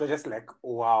 so just like,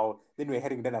 wow. Then we're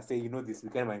heading down and say, this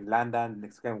weekend we're in London,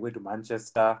 next weekend we're going to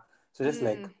Manchester. So just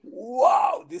like, Mm.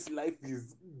 wow, this life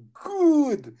is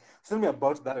good. Tell me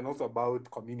about that, and also about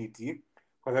community,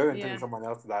 because I was telling Yeah. someone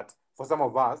else that for some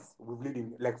of us, we've lived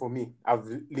in, like for me, I've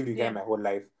lived in Ghana Yeah. my whole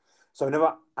life. So I've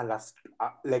never understood,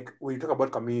 like when you talk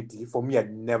about community, for me, I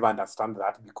never understand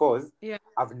that, because Yeah.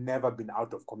 I've never been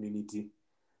out of community.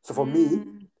 So for me,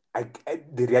 Mm.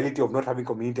 the reality of not having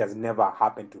community has never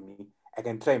happened to me. I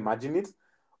can try imagine it,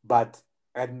 but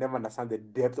I never understand the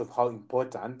depth of how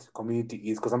important community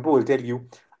is. Because some people will tell you,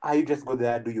 you just go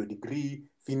there, do your degree,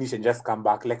 finish, and just come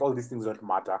back. Like all these things don't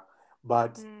matter.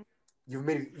 But Mm.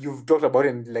 you've talked about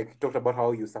it, and like talked about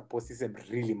how your support system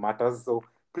really matters. So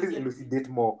please Yeah. elucidate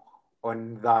more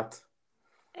on that.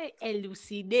 Hey,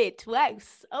 elucidate.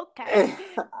 Wax. Eh, Okay.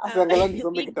 Asangalau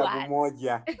nisome Big kitabu words.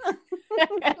 moja.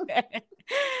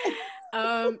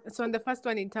 So on the first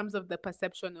one, in terms of the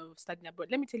perception of studying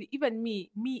abroad, let me tell you, even me,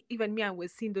 I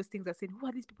was seeing those things. I said, who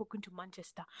are these people going to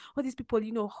Manchester? Who are these people,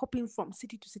 hopping from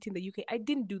city to city in the UK? I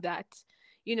didn't do that.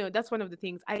 That's one of the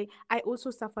things. I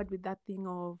also suffered with that thing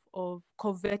of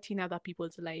coveting other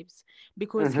people's lives,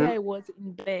 because here Mm-hmm. I was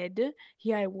in bed.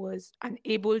 Here I was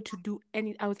unable to do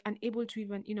any. I was unable to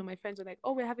even, my friends were like,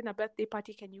 oh, we're having a birthday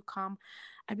party. Can you come?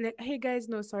 I'd be like, hey guys,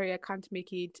 no, sorry, I can't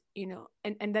make it,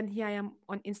 and then here I am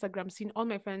on Instagram seeing all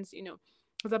my friends,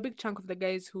 there's a big chunk of the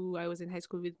guys who I was in high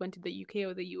school with went to the UK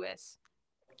or the US.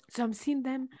 So I'm seeing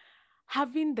them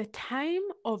having the time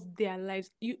of their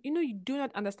lives. You do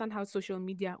not understand how social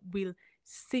media will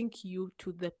sink you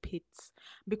to the pits,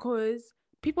 because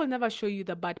people never show you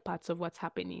the bad parts of what's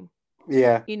happening.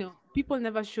 Yeah. People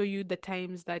never show you the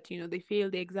times that they fail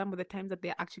the exam, or the times that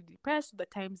they're actually depressed, the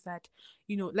times that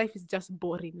life is just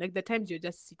boring, like the times you're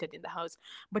just seated in the house.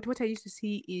 But what I used to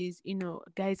see is,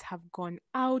 guys have gone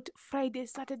out Friday,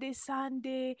 Saturday,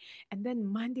 Sunday, and then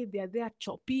Monday they're there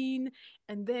chopping,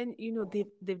 and then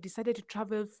they've decided to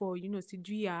travel for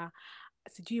Cibiya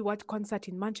what concert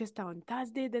in Manchester on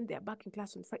Thursday, then they're back in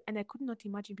class on Friday. And I could not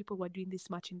imagine people were doing this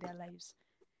much in their lives.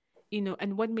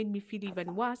 And what made me feel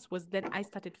even worse was then I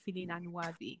started feeling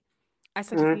unworthy. I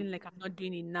started Mm-hmm. feeling like I'm not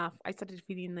doing enough. I started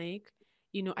feeling like,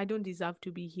 I don't deserve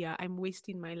to be here. I'm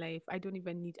wasting my life. I don't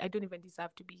even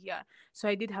deserve to be here. So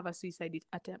I did have a suicide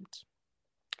attempt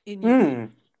in uni.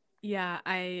 Mm. Yeah,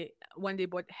 I one day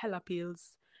bought hella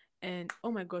pills. And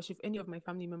oh my gosh, if any of my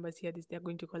family members hear this, they're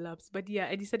going to collapse. But yeah,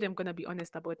 I decided I'm gonna be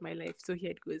honest about my life. So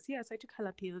here it goes. Yeah, so I took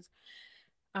hella pills.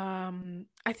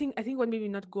 I think what made me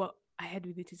not go I had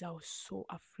with it is I was so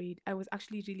afraid. I was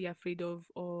actually really afraid of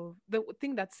the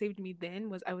thing that saved me then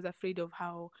was I was afraid of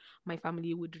how my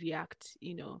family would react,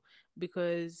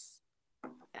 because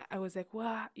I was like,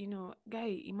 wow,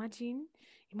 guy, imagine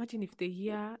if they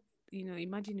hear,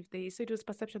 imagine if they. So it was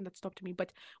perception that stopped me.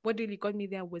 But what really got me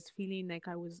there was feeling like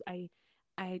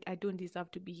I don't deserve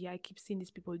to be here. I keep seeing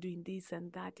these people doing this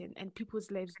and that, and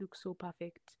people's lives look so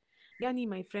perfect. Yani,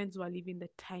 my friends were living the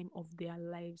time of their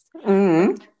lives. But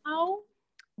Mm-hmm. now,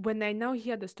 when I now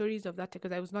hear the stories of that,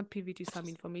 because I was not privy to some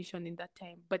information in that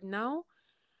time, but now,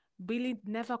 really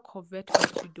never covet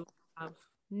what you don't have.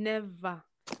 Never.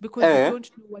 Because you Eh.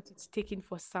 don't know what it's taking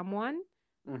for someone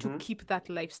to Mm-hmm. keep that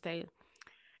lifestyle.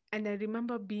 And I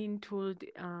remember being told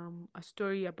a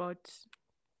story about,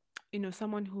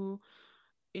 someone who,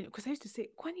 because I used to say,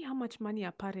 Kwani, how much money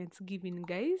are parents giving,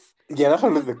 guys? Yeah, that's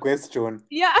always Because, the question.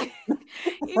 yeah, I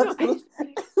used to be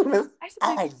like,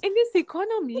 I, in this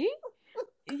economy,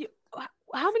 you,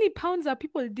 how many pounds are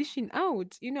people dishing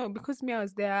out? Because me, I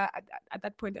was there at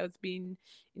that point. I was being,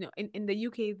 in the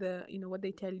UK, what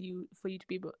they tell you for you to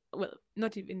be able, well,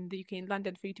 not even in the UK, in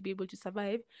London, for you to be able to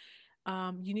survive,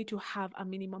 you need to have a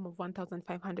minimum of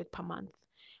 1,500 per month.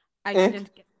 eh.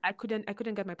 I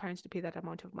couldn't get my parents to pay that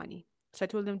amount of money. So I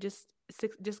told them just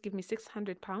give me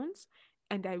 £600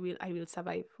 and I will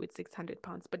survive with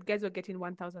 £600. But guys were getting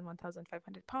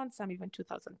 1,500 pounds, some even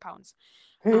 £2,000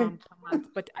 Eh. per month.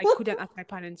 But I couldn't ask my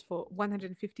parents for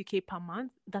 150k per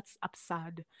month. That's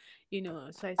absurd.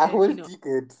 So I A said, whole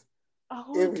ticket a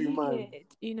whole every month.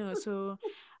 ticket, so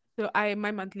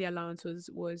my monthly allowance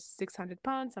was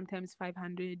 £600, sometimes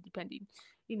 500, depending,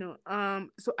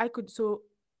 so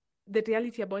the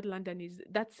reality about London is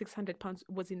that £600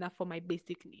 was enough for my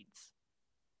basic needs,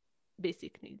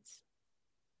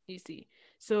 you see.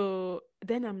 So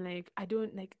then I'm like, I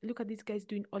don't like, look at these guys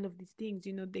doing all of these things,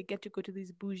 they get to go to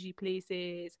these bougie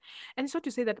places. And it's not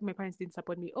to say that my parents didn't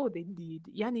support me. Oh, they did.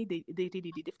 Yani, they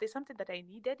really did. If there's something that I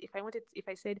needed, if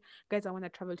I said, guys, I want to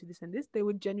travel to this and this, they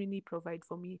would genuinely provide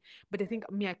for me. But I think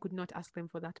me, I could not ask them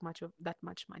for that much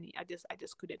money. I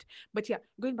just couldn't. But yeah,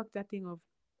 going back to that thing of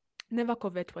never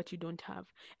covet what you don't have.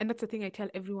 And that's the thing I tell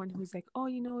everyone who's like, oh,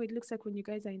 it looks like when you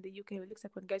guys are in the UK, or it looks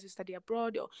like when guys who study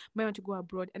abroad or might want to go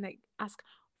abroad. And I ask,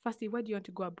 firstly, why do you want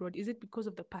to go abroad? Is it because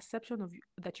of the perception of you,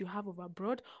 that you have of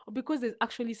abroad, or because there's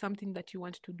actually something that you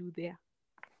want to do there?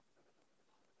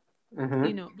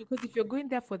 Mm-hmm. Because if you're going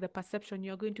there for the perception,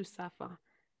 you're going to suffer.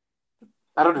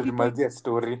 I don't People. know the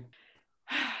story.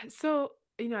 So,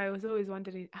 I was always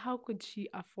wondering, how could she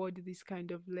afford this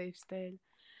kind of lifestyle?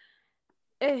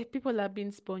 People are being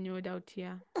spoiled out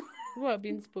here. People are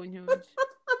being spoiled.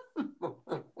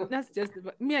 That's just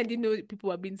me. I didn't know people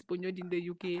were being spoiled in the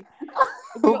UK. We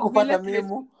Hukupata left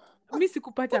memo. mi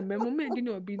sikupata memo. Me, I didn't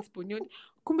know we were being spoiled.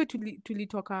 Kumbe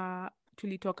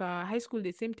tulitoka high school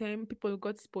the same time. People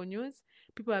got sponsors.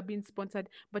 People are being sponsored.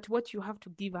 But what you have to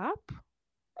give up,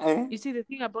 Eh? you see, the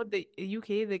thing about the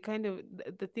UK, the kind of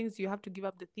the things you have to give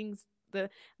up, the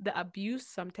abuse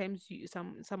sometimes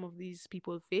some of these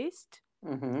people faced.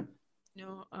 Mm-hmm.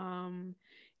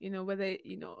 You whether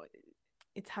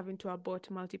it's having to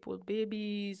abort multiple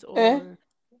babies, Eh? or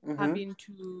Mm-hmm. having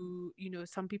to,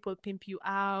 some people pimp you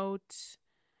out.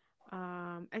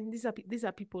 And these are people, these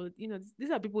are people,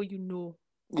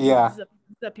 Yeah.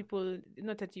 these are people,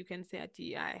 not that you can say that,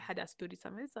 yeah, I had a story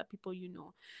somewhere. These are people,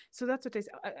 so that's what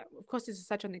of course it's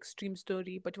such an extreme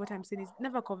story, but what I'm saying is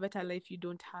never covet a life you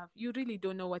don't have. You really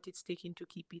don't know what it's taking to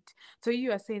keep it. So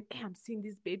you are saying, hey, I'm seeing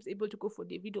these babes able to go for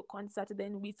the video concert,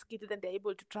 then whiskey, then they're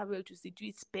able to travel to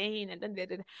Spain, and then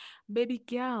they're baby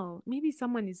girl, maybe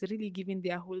someone is really giving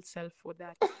their whole self for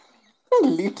that.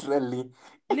 Literally.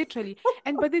 Literally.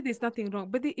 And but then there's nothing wrong,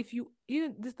 but then if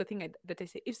this is the thing that I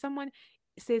say, if someone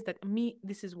says that, me,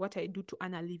 this is what I do to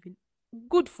earn a living,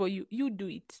 good for you, you do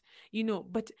it,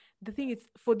 but the thing is,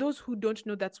 for those who don't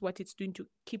know that's what it's doing to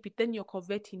keep it, then you're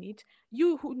coveting it.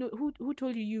 You who know, who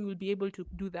told you will be able to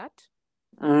do that,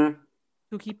 Mm.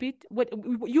 to keep it? What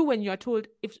you, when you're told,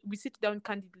 if we sit down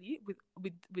candidly with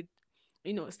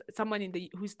someone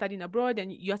who's studying abroad,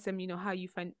 and you ask them, how you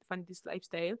find this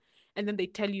lifestyle, and then they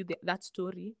tell you that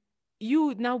story,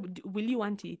 you now, will you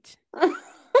want it?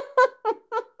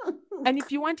 And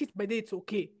if you want it, but it's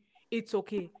okay,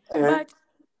 Eh? but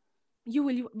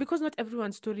because not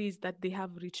everyone's story is that they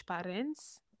have rich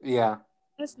parents. Yeah.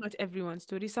 That's not everyone's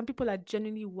story. Some people are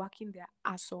genuinely working their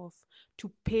ass off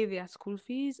to pay their school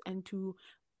fees and to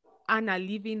earn a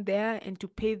living there and to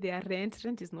pay their rent.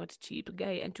 Rent is not cheap,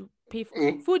 guy, and to pay for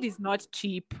Eh? food is not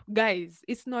cheap, guys.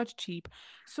 It's not cheap.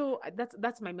 So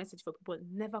that's my message for people.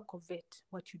 Never covet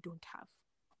what you don't have.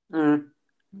 Mm.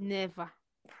 Never.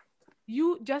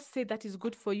 You just say that is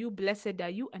good for you, blessed are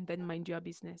you, and then mind your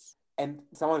business. And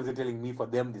someone is telling me for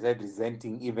them, they start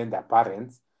resenting even their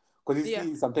parents. Because you Yeah.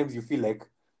 see, sometimes you feel like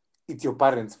it's your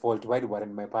parents' fault. Why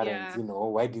weren't my parents, Yeah.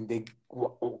 why didn't they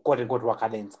quote unquote work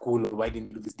harder in school? Or why didn't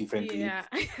they do this differently? Yeah.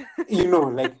 Like,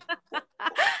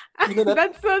 that,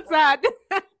 That's so sad.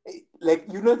 like,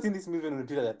 you've not seen this movie on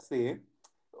Twitter that say,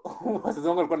 wazazi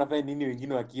wangu walikuwa wanafanya nini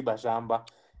wengine wakiiba shamba.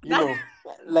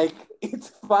 Like, it's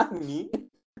funny.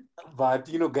 But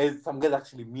guys, some guys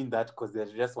actually mean that because they're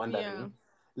just wondering, Yeah.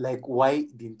 like, why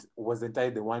wasn't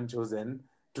I the one chosen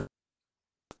to?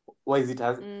 Why is it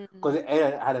as? Because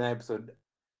I had an episode,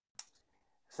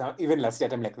 so even last year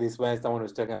time like this, where someone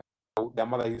was talking about their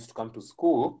mother used to come to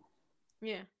school,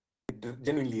 Yeah.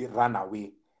 genuinely run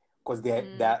away because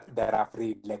they're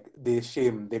afraid, like they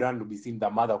shame, they don't want to be seen. The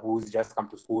mother who's just come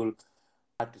to school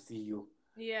to see you.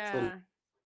 So Yeah.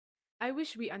 I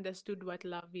wish we understood what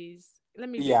love is. Let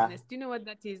me be yeah. honest. Do you know what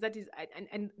that is? That is,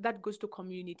 and that goes to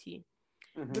community.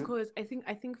 Because I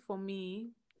think for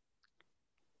me,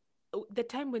 the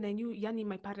time when I knew Yani,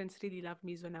 my parents really loved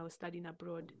me is when I was studying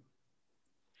abroad.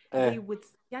 They would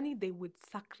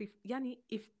sacrifice Yani,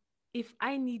 if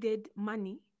I needed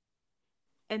money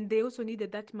and they also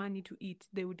needed that money to eat,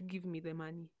 they would give me the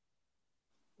money.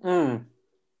 And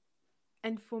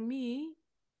for me,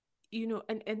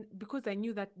 and because I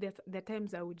knew that there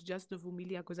times I would just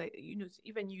vumilia because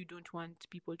even you don't want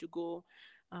people to go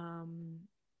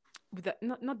with that,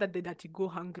 not that they that you go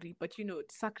hungry, but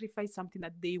sacrifice something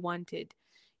that they wanted,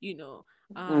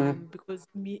 because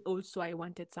me also I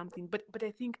wanted something. But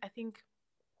I think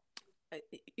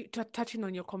touching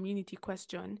on your community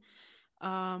question,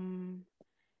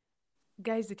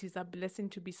 guys, it is a blessing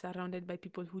to be surrounded by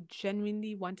people who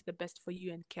genuinely want the best for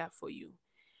you and care for you.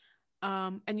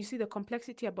 And you see the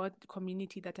complexity about the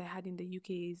community that I had in the UK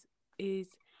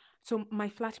is so my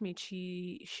flatmate,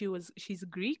 she's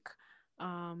Greek,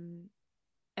 and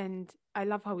I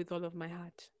love her with all of my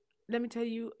heart. Let me tell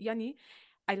you, Yani,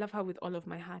 I love her with all of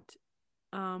my heart.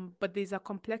 But there's a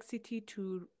complexity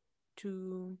to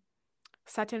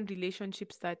certain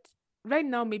relationships that right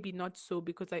now maybe not so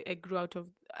because I grew out of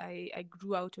I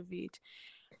grew out of it.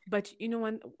 But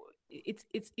when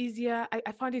it's easier,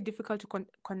 I found it difficult to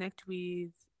connect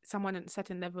with someone on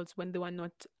certain levels when they were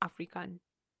not African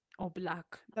or black.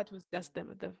 That was just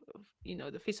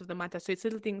the face of the matter. So it's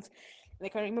little things.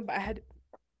 Like I remember I had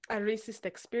a racist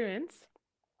experience,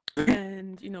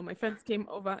 and my friends came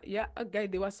over. Yeah, guy,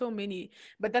 there were so many,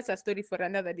 but that's a story for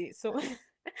another day. So I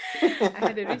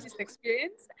had a racist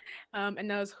experience,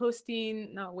 and I was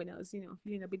hosting. Now when I was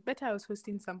feeling a bit better, I was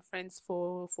hosting some friends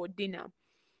for dinner,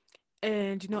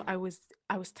 and I was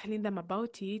telling them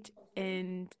about it,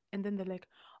 and then they're like,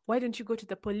 why don't you go to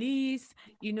the police?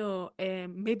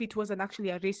 Maybe it wasn't actually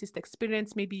a racist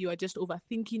experience, maybe you are just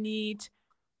overthinking it.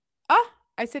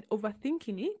 I said,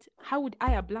 overthinking it? How would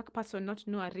I, a black person, not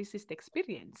know a racist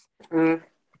experience? And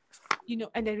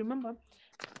I remember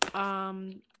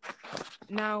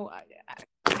now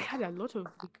I had a lot of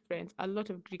Greek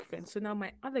friends. So now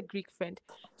my other Greek friend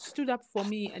stood up for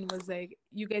me and was like,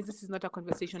 you guys, this is not a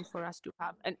conversation for us to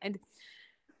have. And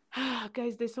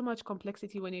guys, there's so much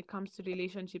complexity when it comes to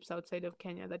relationships outside of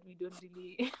Kenya that we don't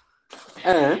really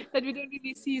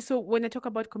see. So when I talk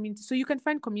about community, so you can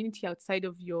find community outside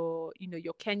of your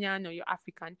your Kenyan or your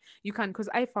African. You can, because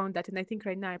I found that, and I think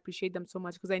right now I appreciate them so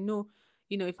much because I know,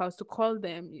 if I was to call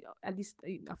them, at least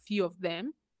a few of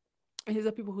them, these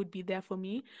are people who'd be there for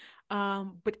me.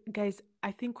 But guys,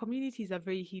 I think community is a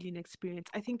very healing experience.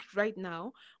 I think right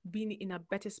now, being in a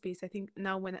better space, I think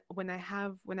now when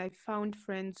I found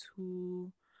friends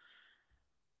who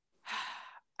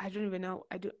I don't even know,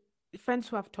 friends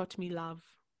who have taught me love.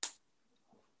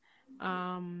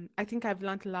 I think I've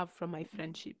learned love from my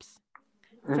friendships.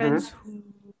 Friends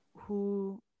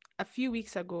who a few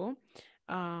weeks ago,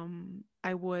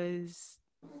 I was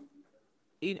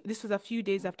this was a few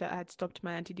days after I had stopped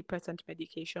my antidepressant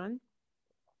medication.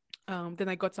 Then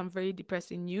I got some very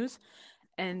depressing news,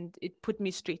 and it put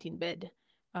me straight in bed.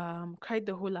 Cried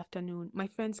the whole afternoon. My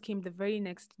friends came the very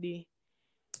next day,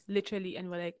 literally,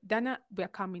 and were like, Dana, we're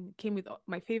coming. Came with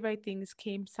my favorite things,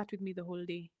 sat with me the whole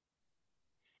day.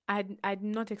 I'd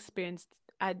not experienced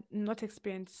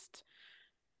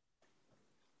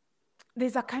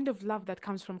there's a kind of love that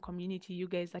comes from community, you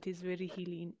guys, that is very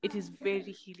healing. It is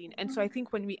very healing. And so I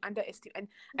think when we underestimate, and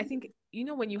I think,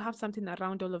 when you have something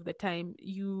around all of the time,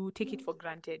 you take it for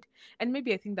granted. And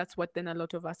maybe I think that's what then a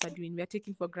lot of us are doing. We're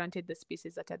taking for granted the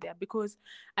spaces that are there, because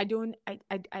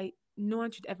no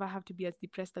one should ever have to be as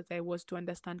depressed as I was to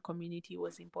understand community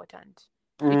was important.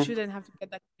 It shouldn't have to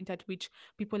get that point at which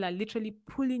people are literally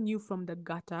pulling you from the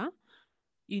gutter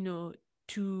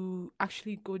to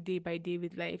actually go day by day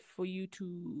with life, for you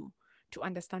to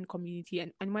understand community.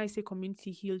 And why I say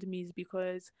community healed me is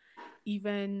because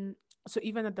even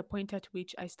even at the point at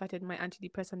which I started my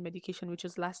antidepressant medication, which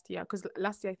was last year, because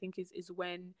last year I think is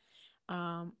when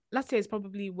last year is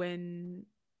probably when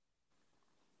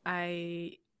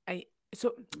I I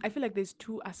so I feel like there's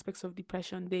two aspects of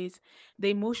depression. There's the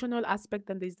emotional aspect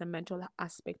and there's the mental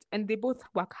aspect, and they both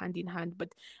work hand in hand.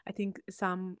 But I think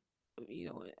some, you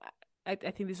know, I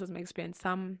think this was my experience.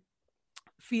 Some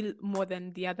feel more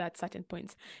than the other at certain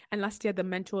points. And last year the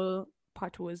mental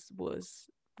part was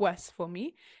worse for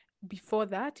me. Before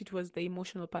that, it was the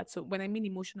emotional part. So when I mean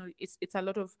emotional, it's a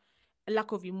lot of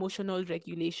lack of emotional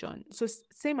regulation. So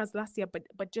same as last year,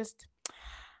 but just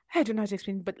I don't know how to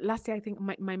explain. But last year, I think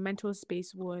my mental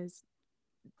space was,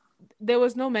 there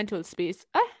was no mental space.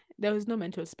 There was no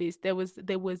mental space. There was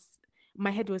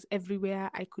my head was everywhere.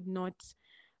 I could not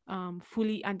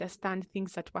fully understand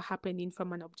things that were happening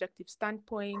from an objective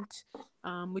standpoint,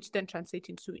 which then translates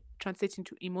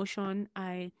into emotion.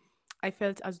 I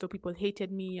felt as though people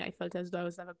hated me. I felt as though I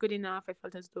was never good enough. I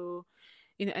felt as though,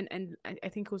 and I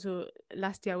think also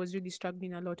last year I was really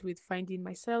struggling a lot with finding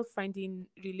myself, finding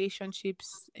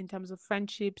relationships in terms of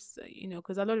friendships,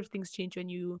 because a lot of things change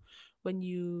when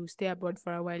you stay abroad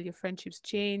for a while. Your friendships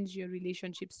change, your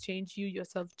relationships change, you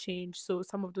yourself change. So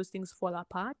some of those things fall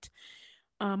apart.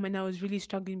 And I was really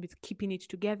struggling with keeping it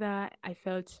together. I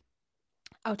felt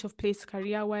out of place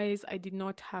career wise. I did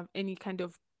not have any kind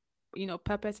of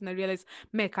purpose, and I realized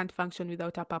me, I can't function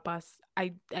without a purpose.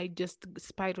 I just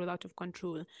spiral out of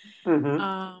control. Mm-hmm.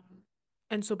 um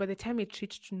and so by the time it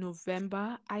reached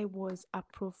November, I was a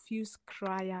profuse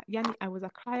crier. Yani, I was a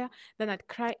crier. Then I'd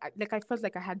cry, like I felt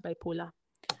like I had bipolar.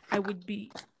 I would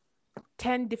be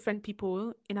 10 different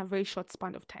people in a very short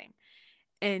span of time.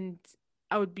 And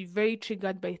I would be very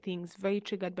triggered by things, very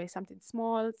triggered by something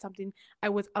small, something. I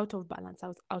was out of balance, I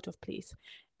was out of place.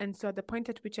 And so at the point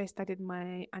at which I started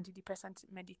my antidepressant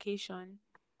medication,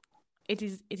 it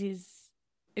is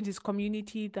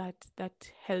community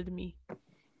that held me.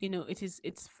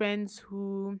 It's friends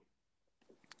who,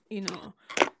 you know,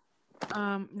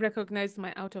 recognize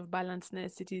my out of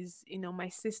balanceness. It is, my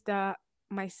sister,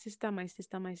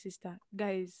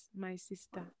 guys, my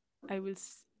sister.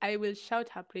 I will shout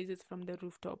her praises from the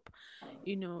rooftop.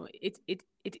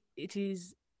 It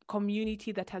is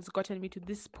community that has gotten me to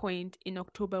this point in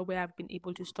October, where I've been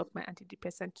able to stop my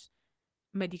antidepressant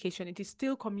medication. It is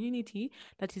still community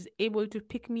that is able to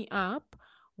pick me up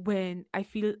when I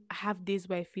have days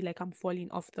where I feel like I'm falling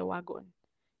off the wagon.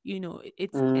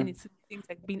 It's things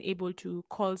like being able to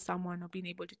call someone or being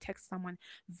able to text someone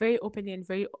very openly and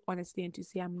very honestly, and to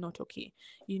say I'm not okay.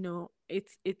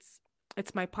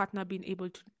 It's my partner being able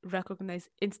to recognize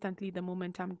instantly the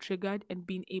moment I'm triggered and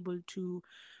being able to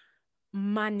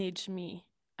manage me.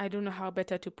 I don't know how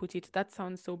better to put it. That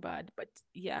sounds so bad, but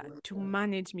yeah, to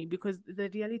manage me, because the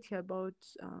reality about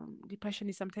depression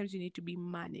is sometimes you need to be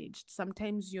managed.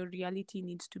 Sometimes your reality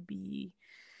needs to be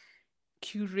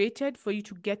curated for you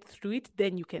to get through it.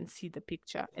 Then you can see the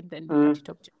picture and then look at it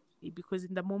objectively, because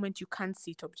in the moment you can't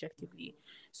see it objectively.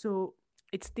 So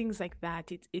it's things like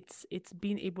that. It's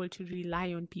being able to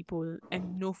rely on people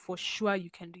and know for sure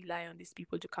you can rely on these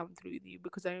people to come through with you.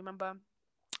 Because I remember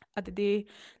at the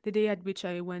day at which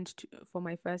I went for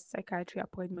my first psychiatry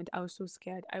appointment, I was so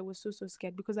scared. I was so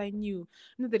scared, because I knew,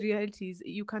 the reality is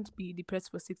you can't be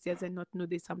depressed for 6 years and not know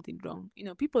there's something wrong.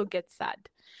 People get sad,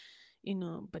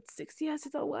 but 6 years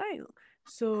is a while.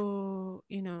 So,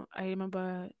 I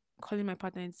remember calling my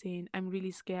partner and saying, I'm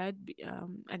really scared,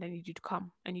 and I need you to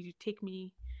come. I need you to take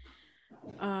me.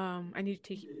 I need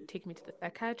to take me to the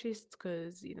psychiatrist,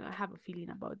 because I have a feeling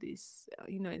about this.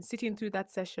 And sitting through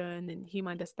that session and him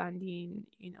understanding,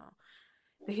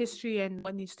 the history and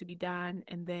what needs to be done,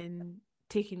 and then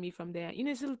taking me from there.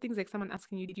 It's little things like someone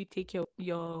asking you, did you take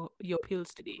your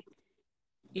pills today?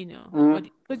 Or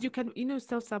because you can,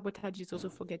 self-sabotage is also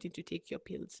forgetting to take your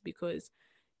pills, because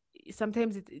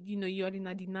sometimes you're in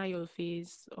a denial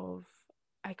phase of,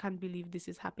 I can't believe this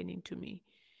is happening to me.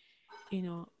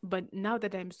 But now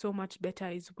that I'm so much better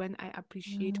is when I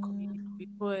appreciate community,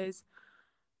 because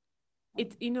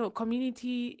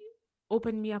community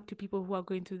opened me up to people who are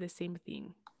going through the same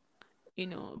thing.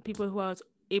 People who I was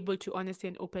able to honestly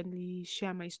and openly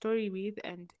share my story with,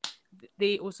 and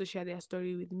they also share their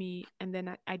story with me, and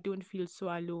then I don't feel so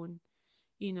alone.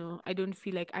 I don't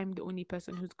feel like I'm the only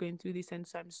person who's going through this, and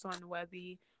so I'm so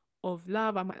unworthy of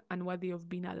love. I'm unworthy of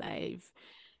being alive.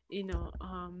 you know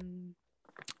um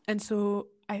and so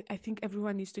I think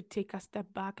everyone needs to take a step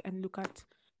back and look at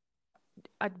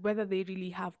whether they really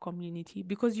have community,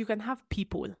 because you can have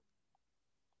people,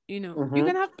 You know, you Mm-hmm.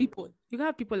 can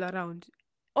have people around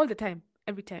all the time,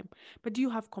 every time, but do you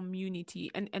have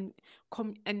community? And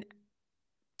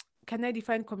can I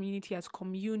define community as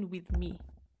commune with me?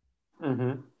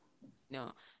 Mm-hmm.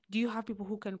 No. Do you have people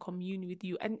who can commune with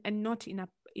you, and not in a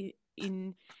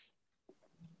in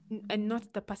and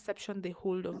not the perception they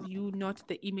hold of you, not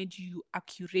the image you are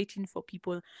curating for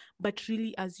people, but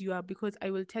really as you are? Because I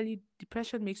will tell you,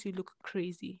 depression makes you look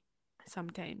crazy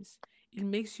sometimes. It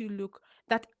makes you look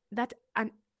that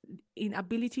an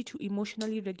inability to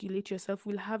emotionally regulate yourself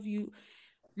will have you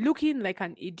looking like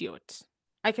an idiot.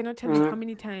 I cannot tell you how Mm-hmm.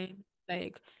 many times,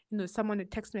 like, someone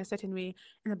would text me a certain way,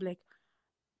 and I'll be like,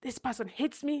 this person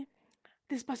hates me,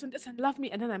 this person doesn't love me,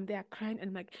 and then I'm there crying, and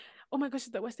I'm like, oh my gosh,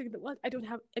 it's the worst thing in the world. I don't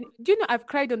have any. Do you know I've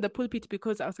cried on the pulpit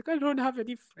because I was like, I don't have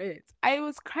any friends. I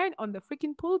was crying on the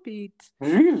freaking pulpit.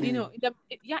 Really?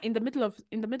 In the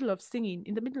middle of singing,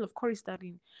 in the middle of chorus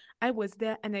starting, I was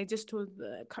there, and I just told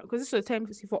because this was a time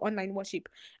for online worship,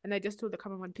 and I just told the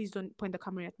cameraman, please don't point the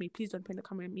camera at me, please don't point the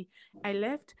camera at me. I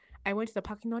left, I went to the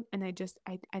parking lot, and I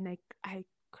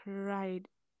cried.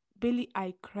 Billy,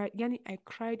 I cried. Yani, I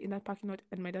cried in that parking lot,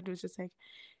 and my dad was just like,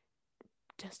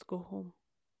 just go home.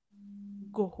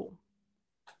 Go home.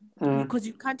 Mm. Because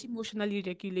you can't emotionally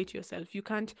regulate yourself. You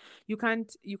can't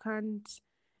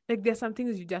like, there's some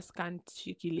things you just can't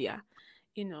shikilia,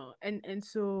 and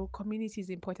so community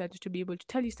is important to be able to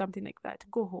tell you something like that.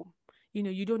 Go home.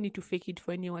 You don't need to fake it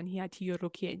for anyone here till you're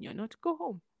okay and you're not. Go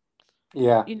home.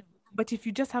 Yeah. you know but if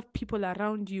you just have people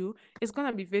around you, it's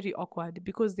gonna be very awkward,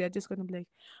 because they're just gonna be like,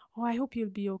 oh, I hope you'll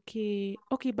be okay.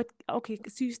 Okay, but okay,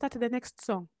 so you started the next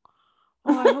song.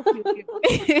 Oh, I hope you'll be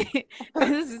okay. And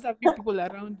this is having people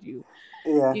around you,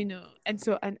 Yeah. and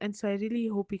so I really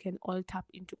hope we can all tap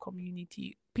into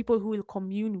community, people who will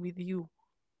commune with you,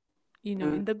 Mm.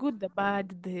 in the good, the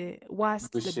bad, the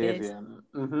worst, the best. Vegetarian.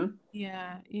 Mm-hmm.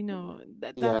 Yeah,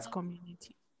 Yeah. that's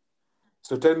community.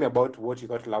 So tell me about what you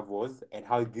thought love was and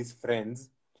how these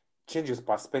friends change your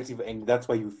perspective, and that's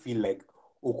why you feel like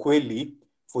ukweli,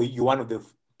 for you one of the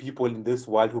people in this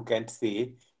world who can't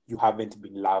say you haven't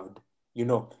been loved. You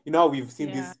know how we've seen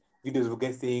Yeah. these videos of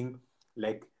guys saying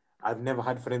like, I've never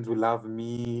had friends who love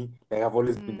me, like I've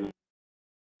always been the. Mm,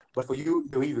 But for you,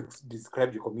 the way you've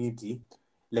described your community,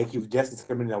 like you've just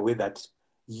described it in a way that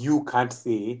you can't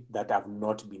say that I've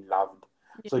not been loved.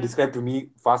 So yeah. describe to me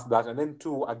first that, and then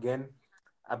two, again,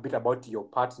 a bit about your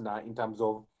partner in terms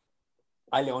of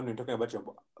earlier on when talking about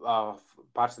your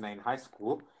partner in high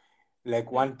school. Like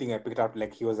Mm. one thing I picked up,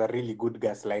 like he was a really good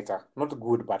gaslighter. Not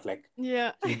good, but like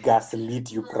Yeah. he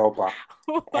gaslit you proper.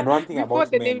 And one thing Before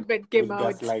about the name men even will came out.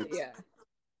 gaslight. Yeah.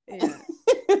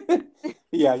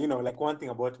 Yeah. Yeah, like one thing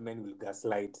about men will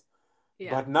gaslight.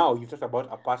 Yeah. But now you've talked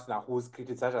about a partner who's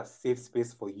created such a safe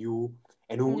space for you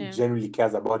and who Yeah. genuinely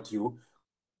cares about you.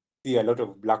 See a lot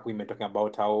of black women talking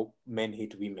about how men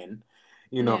hate women.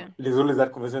 Yeah. There's always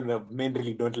that conversation that men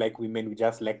really don't like women. We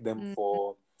just like them Mm,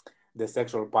 for the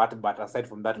sexual part, but aside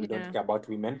from that, we don't yeah. care about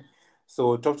women.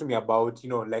 So talk to me about,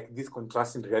 like these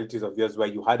contrasting realities of yours where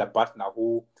you had a partner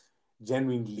who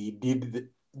genuinely did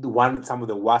some of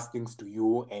the worst things to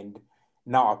you, and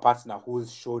now a partner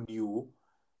who's shown you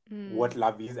Mm, what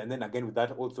love is. And then again with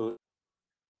that also,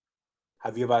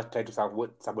 have you ever tried to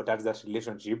sabotage that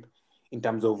relationship in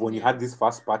terms of when you yeah. had this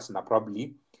first partner,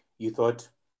 probably you thought,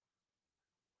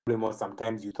 or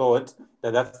sometimes you thought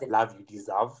that that's the love you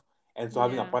deserve. And so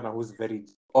having a Yeah. partner who's very,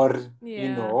 or,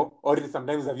 Yeah. or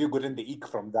sometimes have you gotten the ick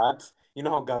from that? You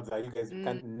know how girls are, you guys Mm.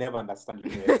 can't never understand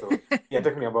anyway. So yeah,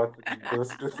 talk me about those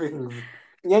two things.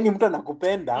 Yani mtu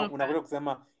anakupenda, Okay. unakuja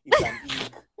kusema it's an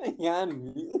ick.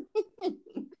 Yani.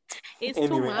 It's too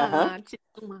Anyway, uh-huh. much.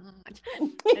 It's too much.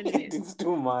 It Anyways, is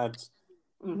too much.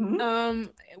 Mm-hmm.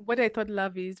 what I thought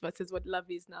love is versus what love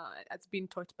is now, has been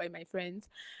taught by my friends.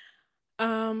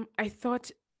 I thought,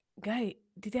 guy,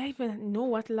 did I even know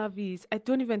what love is? I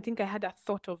don't even think I had a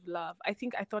thought of love. I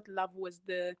think I thought love was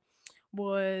the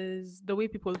way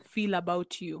people feel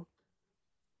about you.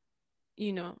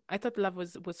 I thought love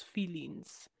was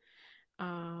feelings.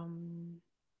 Um,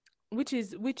 which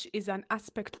is an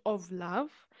aspect of love,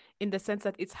 in the sense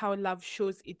that it's how love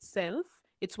shows itself.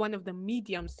 It's one of the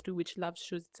mediums through which love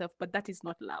shows itself, but that is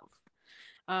not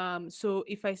love. So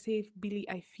if I say, Billy,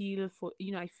 I feel for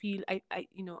I feel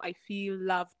I feel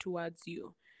love towards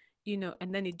you,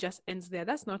 and then it just ends there,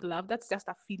 that's not love. That's just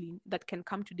a feeling that can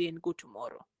come today and go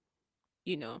tomorrow.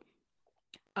 you know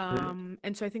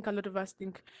And so I think a lot of us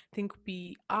think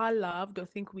we are loved or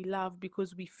think we love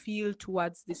because we feel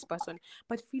towards this person.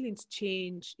 But feelings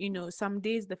change. Some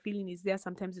days the feeling is there,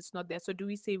 sometimes it's not there. So do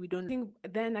we say we don't think?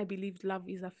 Then I believe love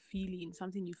is a feeling,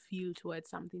 something you feel towards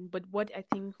something. But what I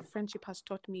think friendship has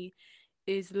taught me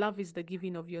is love is the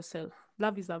giving of yourself.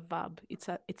 Love is a verb. It's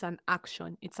an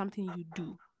action. It's something you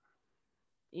do,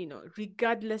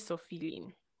 regardless of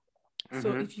feeling.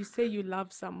 So if you say you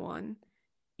love someone,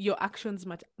 your actions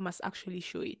must actually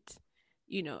show it.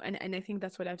 And I think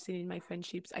that's what I've seen in my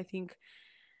friendships. I think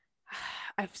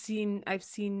I've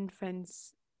seen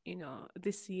friends,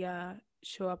 this year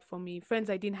show up for me. Friends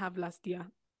I didn't have last year.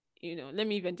 Let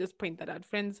me even just point that out.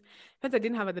 Friends I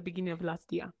didn't have at the beginning of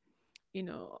last year. You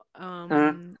know,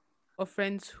 or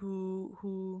friends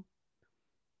who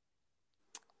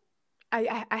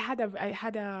I had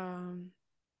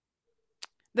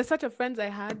the sort of friends I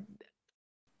had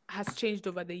has changed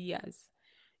over the years,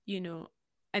 you know.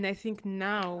 And I think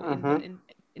now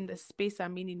in the space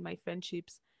I'm in my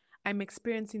friendships, I'm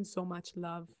experiencing so much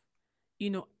love,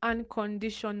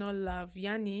 unconditional love,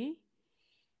 Yani.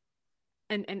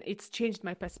 And it's changed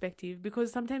my perspective,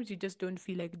 because sometimes you just don't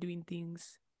feel like doing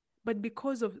things, but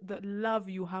because of the love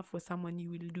you have for someone, you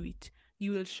will do it.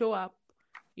 You will show up,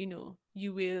 you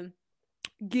will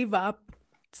give up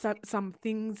some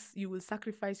things, you will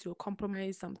sacrifice, you'll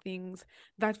compromise some things.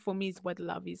 That for me is what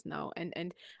love is now.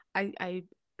 And I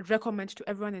recommend to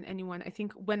everyone and anyone. I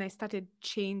think when I started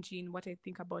changing what I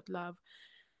think about love,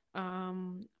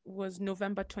 was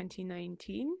November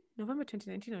 2019. November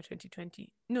 2019 or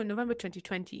 2020? No, November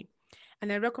 2020.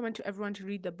 And I recommend to everyone to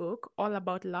read the book All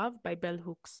About Love by Bell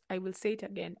Hooks. I will say it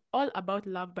again, All About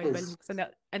Love by Bell Hooks.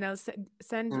 And I'll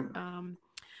send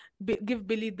give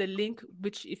Billy the link,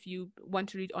 which if you want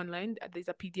to read online, there's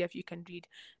a PDF you can read.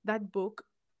 That book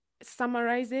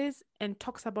summarizes and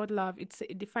talks about love.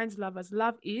 It defines love as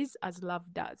love is as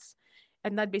love does.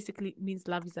 And that basically means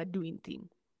love is a doing thing.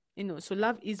 So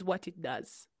love is what it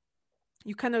does.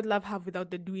 You cannot love her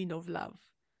without the doing of love.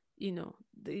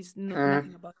 There is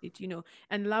nothing about it.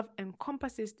 And love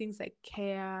encompasses things like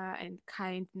care and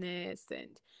kindness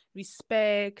and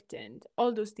respect and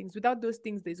all those things. Without those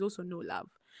things, there's also no love.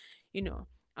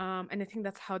 And I think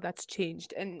that's how that's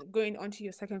changed. And going on to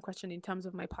your second question, in terms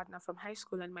of my partner from high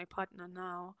school and my partner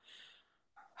now,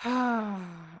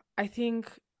 I think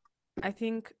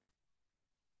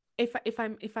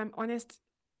if I'm honest,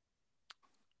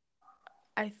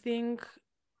 I think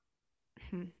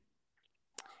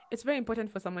it's very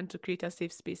important for someone to create a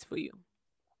safe space for you.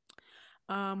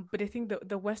 But I think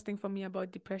the worst thing for me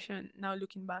about depression, now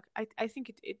looking back, I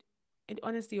think it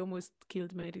honestly almost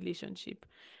killed my relationship,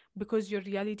 because your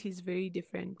reality is very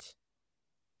different.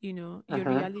 Your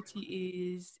reality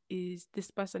is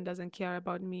this person doesn't care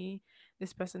about me,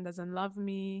 this person doesn't love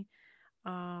me,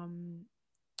 and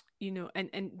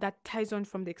that ties on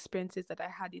from the experiences that I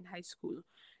had in high school.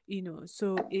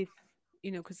 So if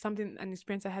because an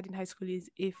experience I had in high school is,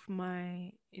 if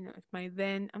my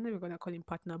then, I'm not even gonna call him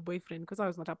partner, boyfriend, because I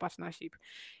was not a partnership.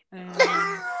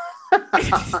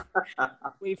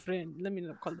 Boyfriend, let me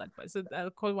not call that, but so I'll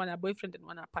call one a boyfriend and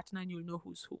one a partner, and you'll know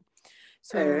who's who.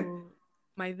 So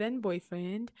my then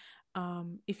boyfriend,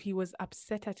 if he was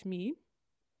upset at me,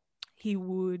 he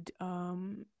would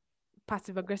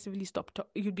passive aggressively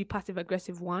he'd be passive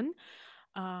aggressive, one,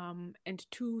 and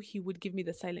two, he would give me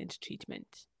the silent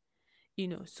treatment.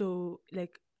 So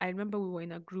like I remember we were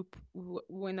in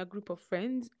a group of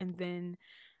friends, and then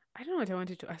I don't know what I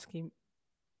wanted to ask him,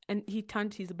 and he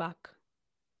turned his back,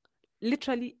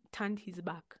 literally turned his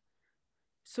back.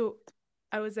 So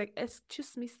I was like,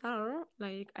 excuse me, sir,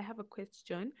 like I have a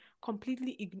question.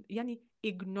 Completely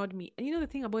ignored me. And the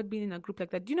thing about being in a group like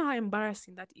that, do you know how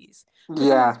embarrassing that is? Because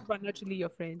some of these people are not really your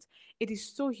friends. It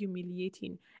is so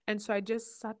humiliating. And so I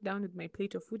just sat down with my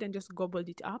plate of food and just gobbled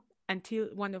it up, until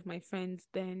one of my friends,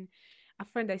 then a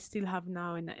friend I still have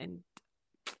now, and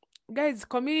guys,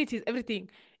 community is everything.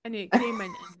 And it came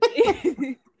and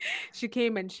she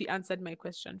came and she answered my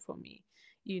question for me,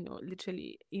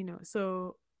 literally,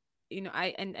 so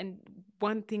I and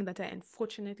one thing that I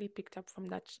unfortunately picked up from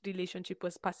that relationship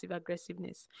was passive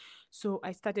aggressiveness. So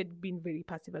I started being very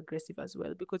passive aggressive as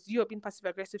well, because you have been passive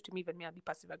aggressive to me, even me, I'll be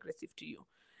passive aggressive to you.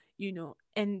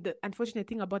 And the unfortunate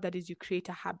thing about that is you create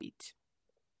a habit.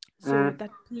 So that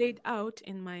played out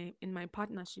in my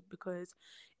partnership, because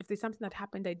if there's something that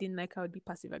happened I didn't like, I would be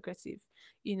passive aggressive,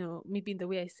 maybe in the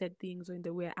way I said things or in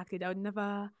the way I acted. I would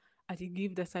never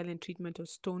give the silent treatment or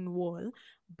stone wall,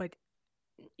 but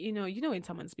when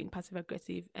someone's being passive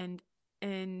aggressive, and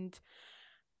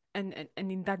and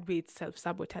in that way it's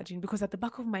self-sabotaging, because at the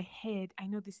back of my head I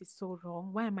know this is so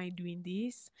wrong. Why am I doing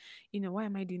this? Why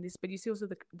am I doing this? But you see, also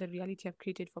the reality I've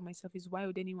created for myself is, why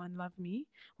would anyone love me?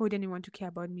 Why would anyone to care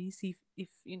about me? See, if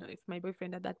my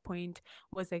boyfriend at that point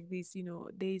was like this,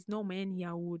 there is no man here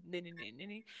who would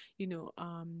and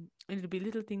it'll be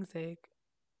little things like,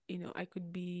 I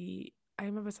could be. I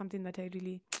remember something that I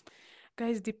really,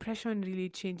 guys, depression really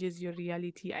changes your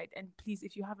reality. And please,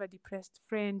 if you have a depressed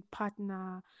friend,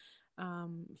 partner,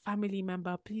 family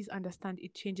member, please understand,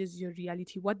 it changes your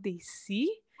reality. What they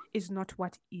see is not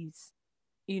what is,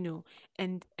 you know,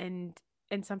 and and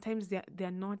and sometimes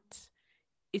they're not.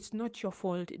 It's not your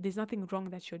fault. There's nothing wrong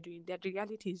that you're doing. Their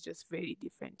reality is just very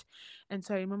different. And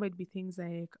so I remember it'd be things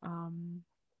like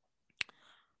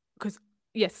because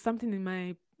yes, something in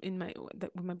my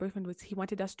that with my boyfriend was, he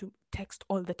wanted us to text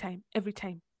all the time, every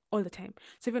time, all the time.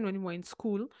 So even when we were in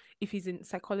school, if he's in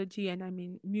psychology and I'm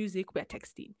in music, we're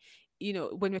texting.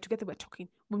 When we're together, we're talking.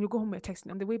 When we go home, we're texting.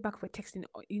 On the way back, we're texting.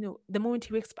 The moment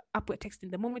he wakes up, we're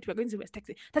texting. The moment we're going to, we're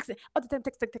texting all the time,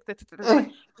 text, text, text, text, text, text.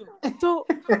 So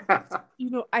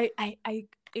I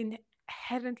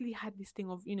inherently had this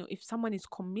thing of, if someone is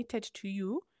committed to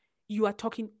you, you are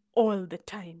talking all the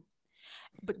time.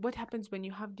 But what happens when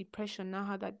you have depression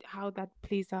now, how that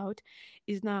plays out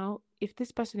is, now if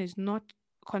this person is not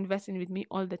conversing with me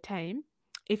all the time,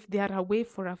 if they are away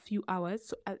for a few hours,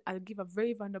 so I'll give a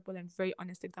very vulnerable and very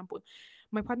honest example.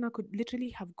 My partner could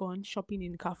literally have gone shopping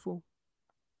in Carrefour.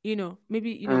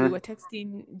 Maybe we were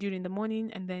texting during the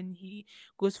morning and then he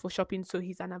goes for shopping, so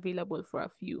he's unavailable for a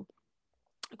few.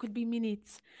 It could be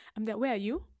minutes. I'm there. Where are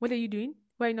you? What are you doing?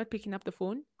 Why are you not picking up the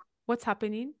phone? What's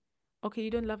happening? Okay,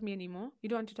 you don't love me anymore. You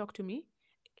don't want to talk to me.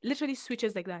 Literally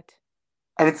switches like that.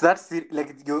 And it's that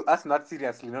like you ask not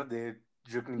seriously, not the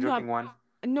No, joking one.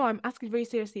 I'm asking very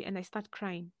seriously, and I start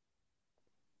crying.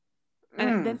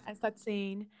 And Mm. then I start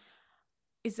saying,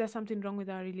 "Is there something wrong with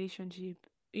our relationship?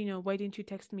 Why didn't you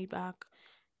text me back?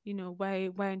 Why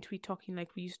aren't we talking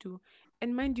like we used to?"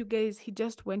 And mind you, guys, he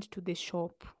just went to the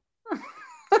shop.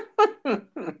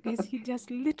 Guys, he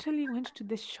just literally went to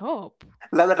the shop.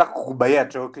 Labda hata kukubaya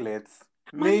chocolates.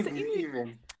 Man, Maybe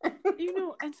even.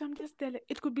 and so I'm just there. Like,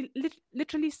 it could be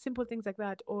literally simple things like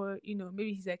that, or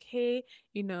maybe he's like, "Hey,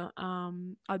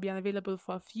 I'll be unavailable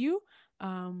for a few.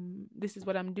 This is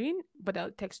what I'm doing, but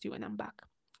I'll text you when I'm back."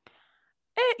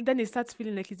 Then he starts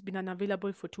feeling like he's been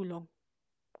unavailable for too long.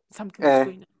 Something is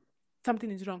going on.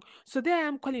 Something is wrong. So there I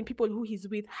am calling people who he's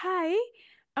with. Hi,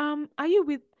 are you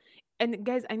with? And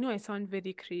guys, I know I sound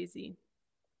very crazy,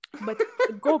 but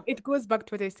it goes back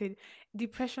to what I said.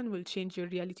 Depression will change your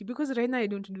reality, because right now I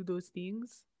don't do those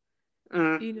things.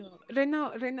 Right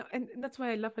now, and that's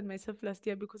why I laughed at myself last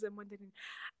year, because I'm wondering,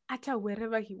 Ata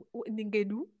wherever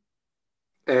ningedu,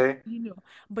 Eh.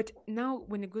 but now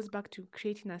when it goes back to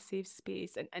creating a safe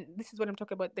space, and this is what I'm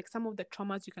talking about, like some of the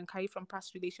traumas you can carry from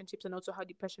past relationships, and also how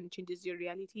depression changes your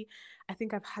reality. I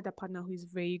think I've had a partner who's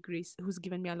who's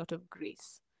given me a lot of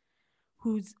grace,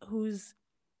 who's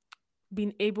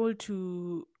been able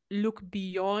to look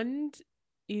beyond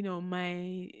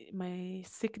my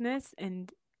sickness,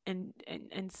 and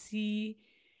see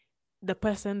the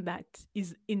person that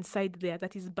is inside there,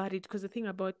 that is buried. Because the thing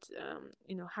about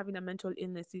having a mental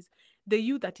illness is, the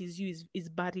you that is you is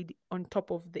buried on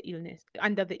top of the illness,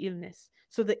 under the illness.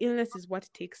 So the illness is what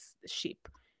takes shape,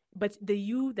 but the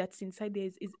you that's inside there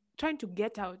is trying to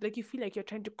get out. Like, you feel like you're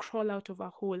trying to crawl out of a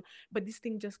hole, but this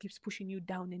thing just keeps pushing you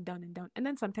down and down and down. And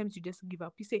then sometimes you just give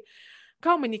up. You say,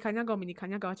 "Kama umenikanyaga,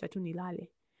 wacha tu nilale."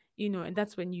 And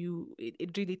that's when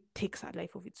it really takes a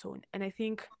life of its own. And I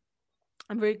think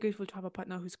I'm very grateful to have a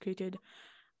partner who's created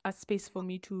a space for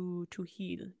me to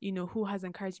heal, who has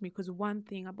encouraged me. Because one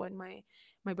thing about my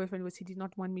boyfriend was, he did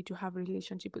not want me to have a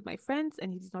relationship with my friends,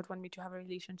 and he did not want me to have a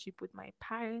relationship with my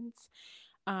parents.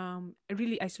 It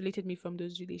really isolated me from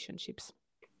those relationships.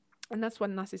 And that's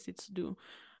what narcissists do.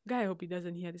 Guy, I hope he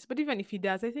doesn't hear this, but even if he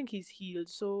does, I think he's healed.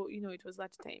 So it was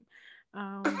that time.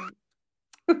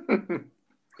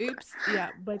 Oops, yeah.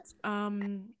 But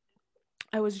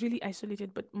I was really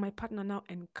isolated, but my partner now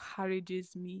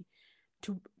encourages me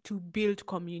to build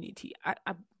community.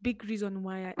 A big reason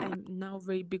why I'm now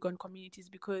very big on communities,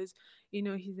 because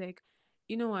he's like,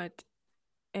 what,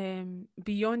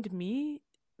 beyond me,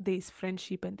 there's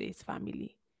friendship and there's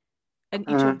family, and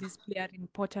each of these play an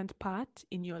important part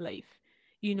in your life.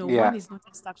 One Yeah. is not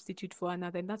a substitute for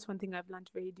another, and that's one thing I've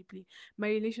learned very deeply. My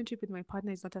relationship with my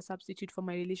partner is not a substitute for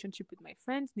my relationship with my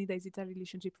friends, neither is it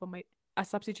a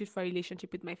substitute for a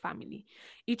relationship with my family.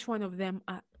 Each one of them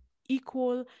are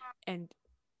equal and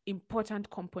important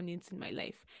components in my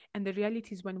life. And the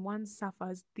reality is when one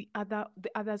suffers, the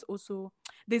others also,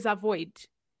 there's a void.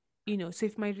 So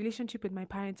if my relationship with my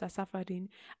parents are suffering,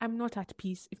 I'm not at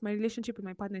peace. If my relationship with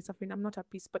my partner is suffering, I'm not at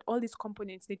peace. But all these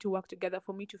components need to work together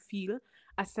for me to feel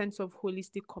a sense of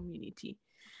holistic community.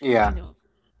 Yeah. you know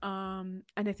and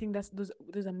I think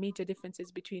those are major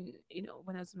differences between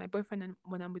when I was with my boyfriend and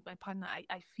when I'm with my partner.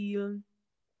 I feel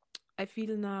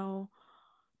now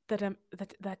that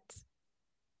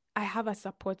I have a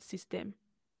support system.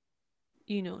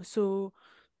 So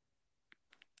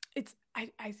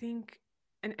I think,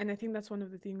 and I think that's one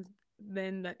of the things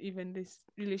then that even this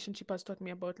relationship has taught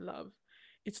me about love.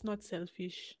 It's not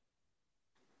selfish.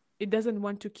 It doesn't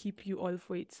want to keep you all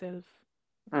for itself.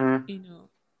 Mm, you know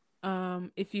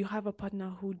if you have a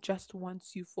partner who just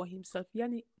wants you for himself,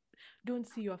 yani, don't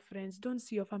see your friends, don't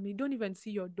see your family, don't even see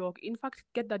your dog. In fact,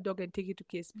 get that dog and take it to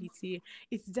KSPCA.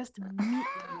 It's just me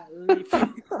in your life.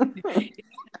 It's just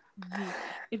me.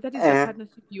 If that is the eh,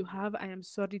 partnership you have, I am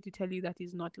sorry to tell you that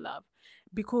is not love.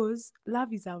 Because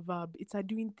love is a verb, it's a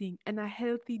doing thing, and a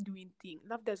healthy doing thing.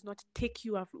 Love does not take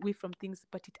you away from things,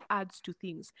 but it adds to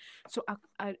things. So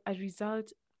a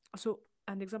result, so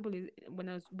an example is when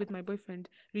I was with my boyfriend,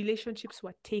 relationships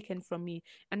were taken from me.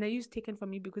 And I use taken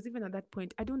from me because even at that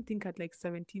point, I don't think at like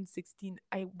 17, 16,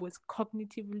 I was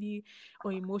cognitively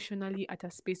or emotionally at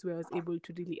a space where I was able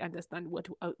to really understand what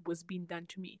was being done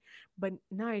to me. But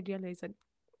now I realize that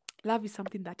love is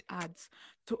something that adds.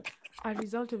 So a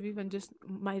result of even just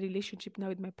my relationship now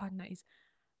with my partner is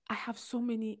I have so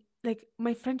many, like,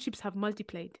 my friendships have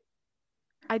multiplied.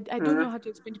 I don't know mm, how to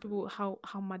explain to people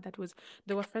how mad that was.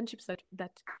 There were friendships that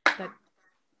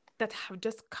that have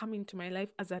just come into my life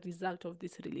as a result of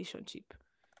this relationship.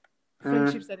 mm,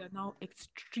 Friendships that are now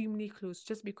extremely close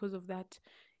just because of that.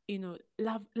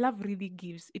 Love really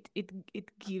gives. It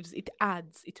gives, it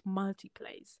adds, it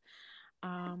multiplies.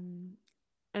 um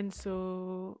and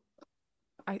so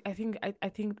I think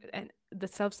and the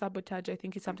self-sabotage, I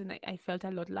think, is something that I felt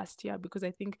a lot last year, because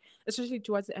I think especially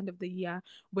towards the end of the year,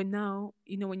 when now,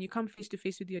 when you come face to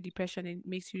face with your depression, and it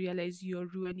makes you realize you're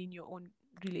ruining your own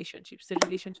relationships, the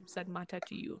relationships that matter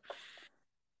to you.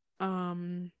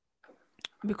 um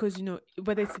because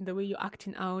whether it's in the way you're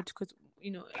acting out, because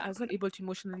I was not able to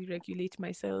emotionally regulate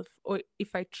myself, or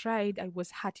if I tried, I was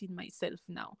hurting myself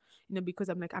now, because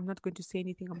I'm like, I'm not going to say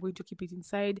anything, I'm going to keep it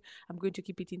inside, I'm going to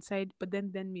keep it inside, but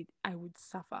then I would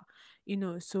suffer.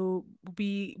 So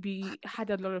we had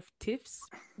a lot of tiffs,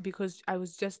 because I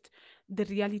was just, the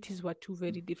realities were two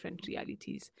very different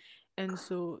realities. And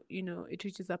so it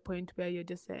reaches a point where you're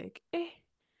just like,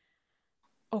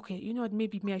 okay, you know what,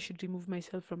 maybe me, I should remove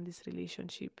myself from this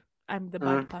relationship. I'm the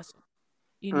bad mm, person.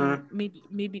 mm,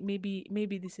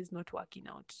 Maybe this is not working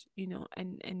out,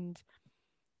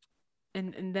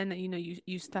 and then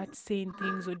you start saying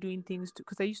things or doing things,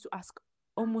 because I used to ask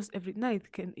almost every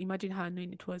night. Can imagine how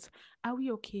annoying it was. Are we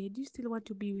okay? Do you still want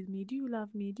to be with me? Do you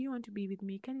love me? Do you want to be with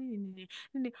me?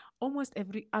 Almost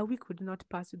every a week would not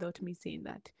pass without me saying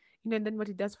that. And then what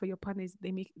it does for your partner is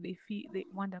they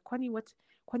wonder, Kwani,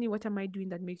 what am I doing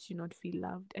that makes you not feel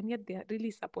loved? And yet they are really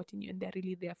supporting you and they're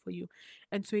really there for you.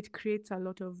 And so it creates a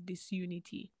lot of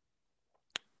disunity.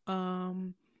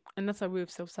 um and that's a way of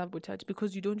self-sabotage,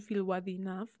 because you don't feel worthy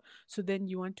enough, so then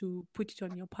you want to put it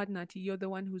on your partner, you're the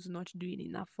one who's not doing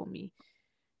enough for me.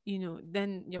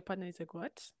 Then your partner is like,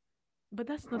 what? But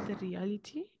that's not the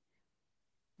reality.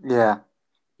 yeah.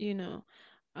 you know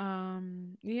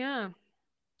yeah,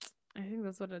 I think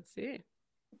that's what I'd say.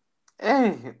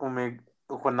 Hey,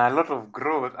 uko na a lot of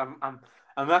growth.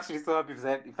 I'm actually so happy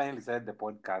you finally started the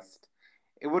podcast.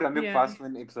 It would have been Yeah, fast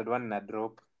when episode one na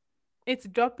drop. it's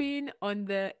dropping on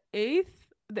the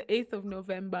 8th of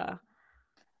November,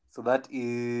 So that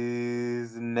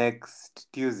is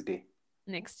next Tuesday.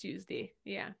 next Tuesday.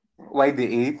 Yeah. Why the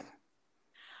 8th?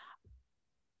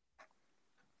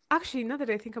 Actually, now that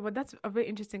I think about, that's a very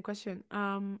interesting question.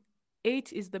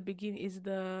 8 is the begin is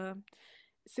the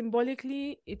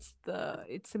symbolically,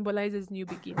 it symbolizes new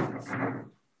beginnings.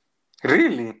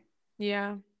 Really?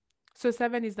 Yeah. So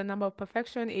 7 is the number of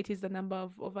perfection, 8 is the number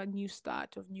of a new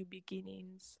start, of new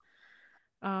beginnings.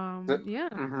 So, Yeah.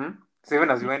 so even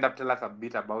as you Yeah. end up, tell us a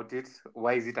bit about it.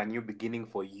 Why is it a new beginning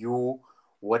for you?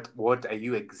 What are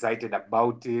you excited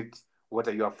about it? What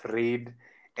are you afraid?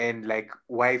 And like,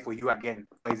 why for you again?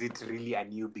 Why is it really a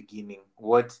new beginning?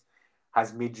 What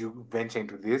has made you venture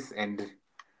into this? And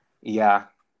yeah.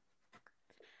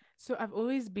 So I've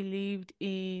always believed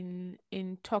in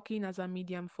talking as a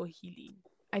medium for healing.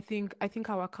 I think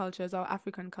our cultures, our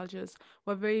African cultures,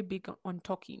 were very big on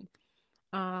talking.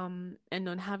 and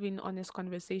on having honest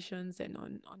conversations and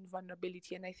on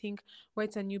vulnerability. And I think why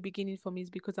it's a new beginning for me is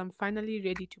because I'm finally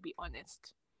ready to be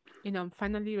honest. I'm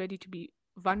finally ready to be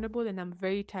vulnerable, and I'm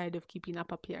very tired of keeping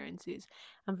up appearances.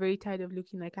 I'm very tired of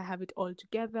looking like I have it all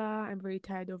together. I'm very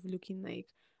tired of looking like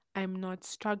I'm not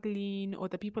struggling, or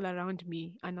the people around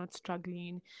me are not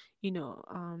struggling,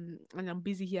 and I'm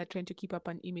busy here trying to keep up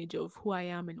an image of who I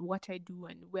am and what I do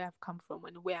and where I've come from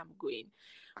and where I'm going,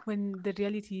 when the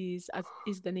reality is, as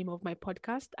is the name of my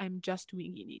podcast, I'm just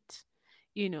winging it.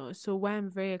 So why I'm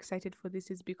very excited for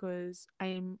this is because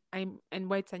I'm and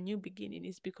why it's a new beginning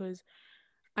is because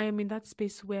I am in that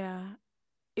space where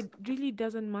it really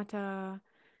doesn't matter,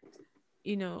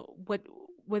 what,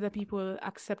 whether people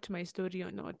accept my story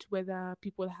or not, whether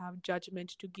people have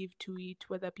judgment to give to it,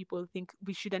 whether people think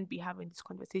we shouldn't be having these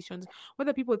conversations,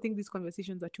 whether people think these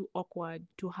conversations are too awkward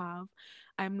to have.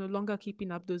 I'm no longer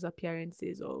keeping up those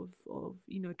appearances of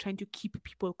trying to keep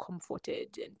people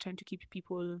comforted and trying to keep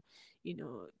people,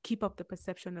 keep up the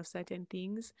perception of certain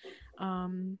things.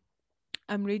 I'm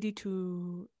ready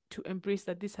to embrace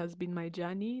that this has been my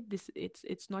journey.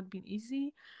 It's not been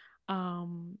easy.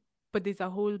 um but there's a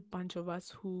whole bunch of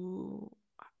us who,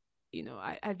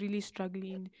 are really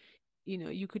struggling.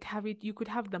 You could have it, you could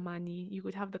have the money, you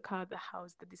could have the car, the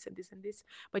house, the this and this and this,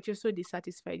 but you're so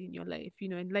dissatisfied in your life,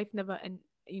 and life never, and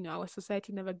our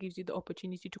society never gives you the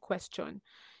opportunity to question,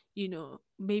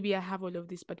 maybe I have all of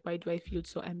this, but why do I feel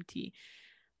so empty?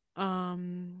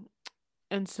 um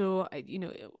and so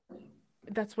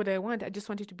that's what I want. I just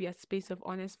want it to be a space of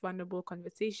honest, vulnerable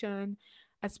conversation,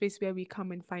 a space where we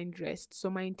come and find rest. So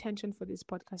my intention for this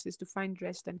podcast is to find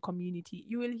rest and community.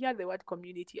 You will hear the word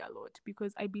community a lot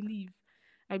because I believe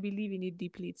in it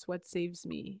deeply. It's what saves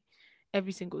me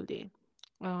every single day.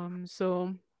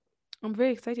 So I'm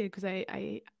very excited because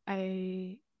I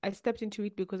stepped into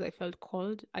it because I felt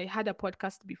called. I had a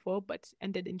podcast before, but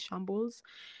ended in shambles.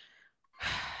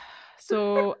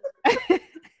 So I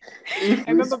If we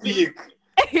remember Billy. speak.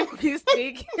 If you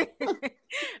speak,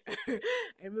 I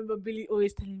remember Billy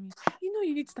always telling me,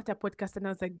 you need to start a podcast, and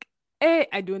I was like,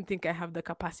 I don't think I have the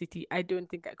capacity. I don't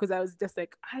think because I was just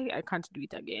like, I can't do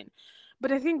it again.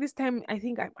 But I think this time, I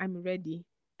think I'm ready.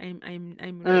 I'm ready.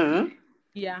 Mhm.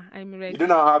 Yeah, I'm You don't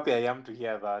know ready. how happy I am to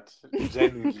hear that.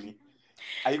 Genuinely.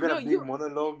 Are you No, gonna be doing you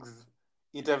monologues,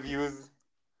 interviews?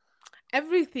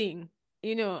 everything.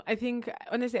 I think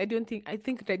honestly, I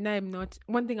think right now I'm not.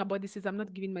 One thing about this is I'm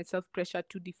not giving myself pressure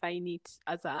to define it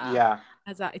Yeah.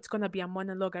 as a it's gonna be a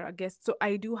monologue or a guest. So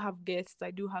I do have guests, I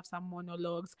do have some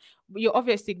monologues. You're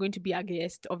obviously going to be a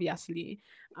guest, obviously.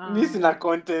 This in a um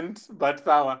content, but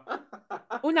sour.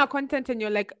 Una content, and you're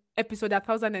like episode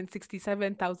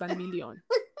 1,067,000,000,000.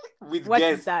 With What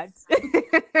is that? guests.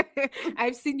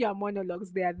 I've seen your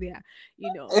monologues, they are there,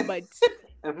 but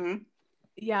Mhm.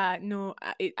 yeah, no,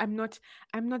 I'm not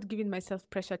giving myself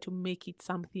pressure to make it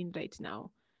something right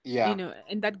now. Yeah.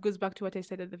 And that goes back to what I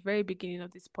said at the very beginning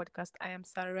of this podcast. I am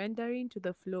surrendering to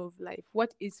the flow of life.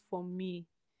 What is for me,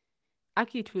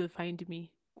 Aki, it will find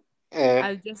me.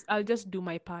 Eh, I'll just do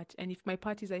my part, and if my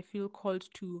part is I feel called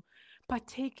to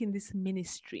partake in this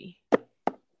ministry,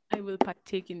 I will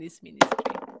partake in this ministry.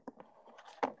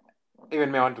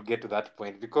 even me, I want to get to that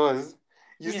point because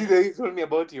you see, Yeah. they told me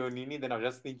about your Nini, then I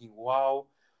was just thinking, wow,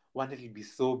 one day it'll be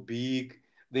so big.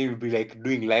 Then you'll be like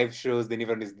doing live shows, then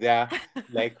everyone is there.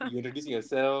 Like you introducing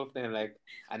yourself, then like,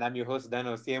 and I'm your host, Dan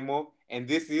Osiemo, and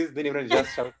this is, then everyone is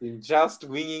just shouting, just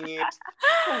winging it.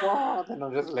 Oh, wow. Then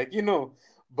I'm just like,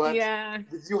 but Yeah.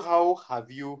 with you, how have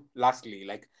you, lastly,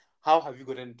 like, how have you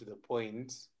gotten to the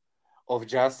point of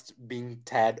just being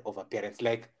tired of appearance?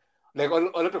 Like a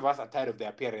lot of us are tired of their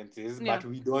appearances, Yeah. but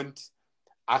we don't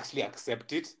actually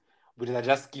accept it. We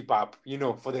just keep up,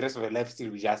 for the rest of our life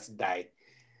till we just die.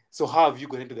 So how have you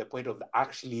gotten to the point of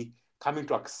actually coming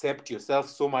to accept yourself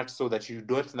so much so that you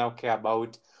don't now care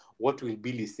about what will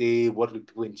Billy say, what will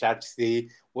people in church say,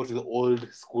 what will old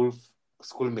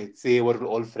schoolmates say, what will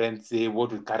old friends say,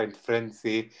 what will current friends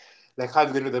say? Like, how have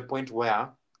you gotten to the point where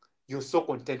you're so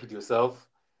content with yourself,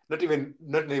 not even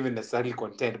necessarily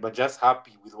content, but just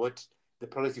happy with what the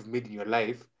progress you've made in your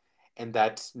life, and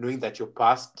that knowing that your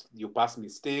past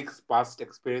mistakes, past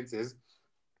experiences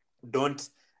don't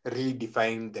really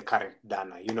define the current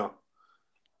Dana.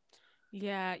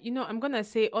 Yeah. I'm gonna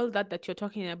say all that you're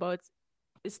talking about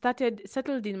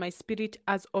settled in my spirit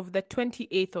as of the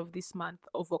 28th of this month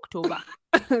of October.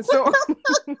 So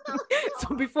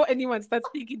so before anyone starts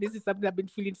thinking this is something I've been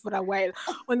feeling for a while,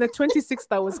 on the 26th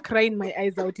I was crying my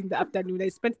eyes out in the afternoon. I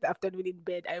spent the afternoon in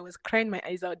bed. I was crying my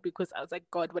eyes out because I was like,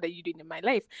 God, what are you doing in my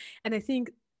life? And I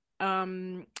think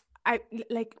um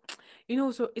like,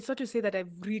 so it's not to say that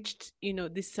I've reached,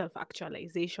 this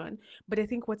self-actualization, but I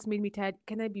think what's made me tired,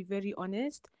 can I be very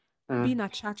honest? Mm. Being a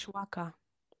church worker,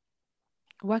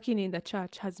 working in the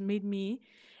church has made me,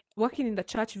 working in the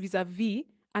church vis-a-vis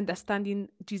understanding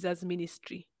Jesus'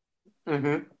 ministry.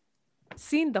 Mm-hmm.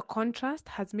 Seeing the contrast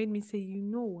has made me say, you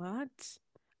know what?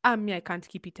 Me, I can't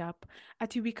keep it up.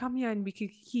 Until we come here and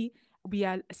we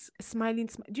are smiling.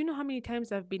 Do you know how many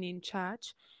times I've been in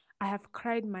church? I have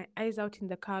cried my eyes out in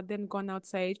the car, then gone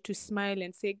outside to smile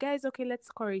and say, guys, okay, let's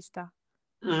chorister.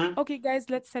 Mm-hmm. Okay, guys,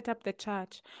 let's set up the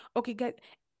church. Okay, guys,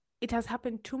 it has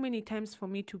happened too many times for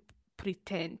me to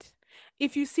pretend.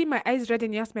 If you see my eyes red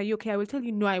and you ask me, are you okay? I will tell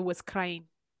you, no, I was crying.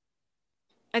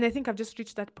 And I think I've just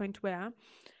reached that point where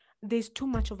there's too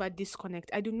much of a disconnect.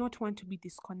 I do not want to be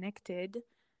disconnected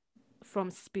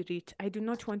from spirit. I do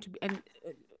not want to be, and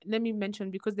let me mention,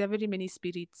 because there are very many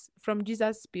spirits. From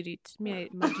Jesus' spirit,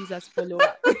 I'm a Jesus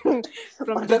follower.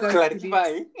 From Just Jesus' spirit,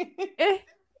 clarify. eh,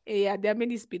 yeah, there are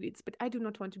many spirits, but I do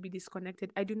not want to be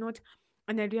disconnected. I do not,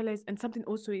 and I realize, and something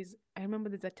also is, I remember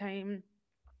there's a time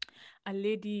a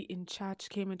lady in church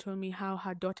came and told me how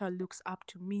her daughter looks up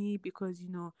to me because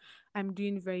I'm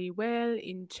doing very well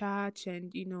in church,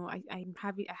 and I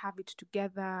have it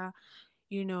together,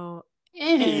 you know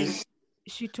and Eesh.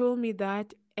 she told me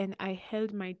that, and I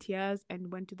held my tears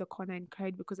and went to the corner and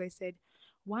cried because I said,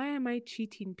 why am I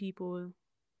cheating people?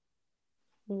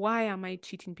 Why am I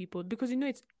cheating people? Because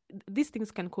it's these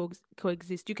things can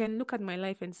coexist. You can look at my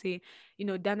life and say,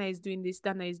 Dana is doing this,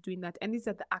 Dana is doing that, and these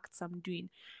are the acts I'm doing.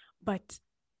 But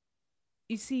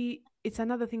you see, it's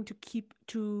another thing to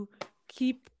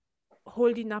keep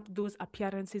holding up those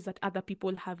appearances that other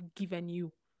people have given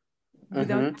you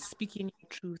without Mm-hmm. speaking your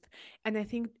truth. And I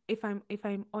think, if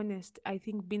I'm honest, I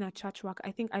think being a church worker,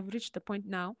 I think I've reached the point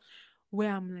now where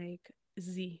I'm like,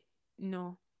 Z,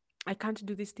 no, I can't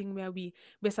do this thing where we're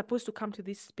supposed to come to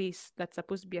this space that's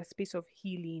supposed to be a space of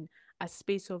healing, a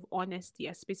space of honesty,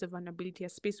 a space of vulnerability, a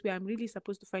space where I'm really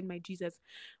supposed to find my Jesus.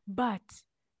 But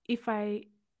if I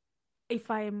if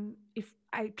I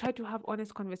try to have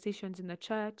honest conversations in the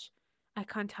church, I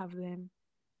can't have them.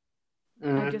 I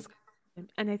Mm-hmm. just can't have them.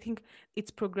 And I think it's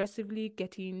progressively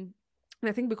getting, and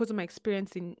I think because of my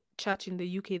experience in church in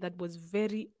the UK, that was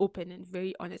very open and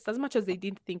very honest, as much as they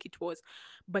didn't think it was.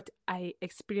 But I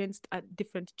experienced a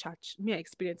different church. I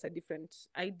experienced a different,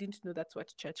 I didn't know that's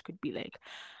what church could be like.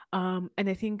 And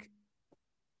I think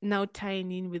now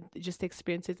tying in with just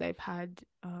experiences I've had,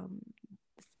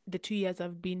 the 2 years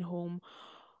I've been home,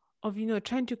 of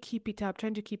trying to keep it up,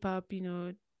 trying to keep up,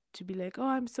 to be like, oh,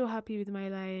 I'm so happy with my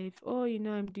life. Oh,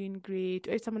 I'm doing great.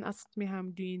 Or if someone asks me how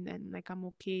I'm doing, and like I'm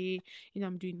okay,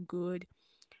 I'm doing good.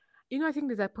 I think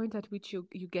there's a point at which you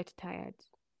get tired.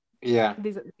 Yeah.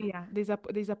 There's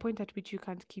a point at which you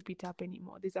can't keep it up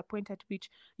anymore. There's a point at which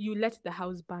you let the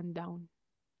house burn down.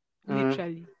 Mm-hmm.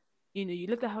 Literally. You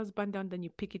let the house burn down, then you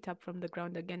pick it up from the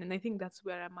ground again. And I think that's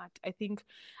where I'm at. I think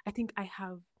I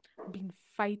have been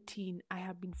fighting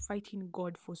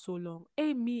God for so long.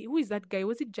 Hey, me, who is that guy?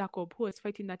 Was it Jacob who was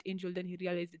fighting that angel? Then he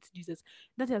realized it's Jesus.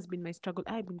 That has been my struggle.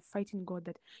 I have been fighting God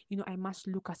that, I must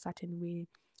look a certain way.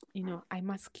 I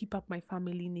must keep up my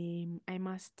family name. I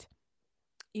must.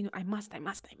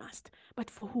 But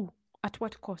for who? At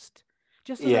what cost?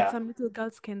 Just so that Yeah. some little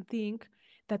girls can think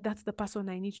that that's the person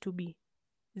I need to be.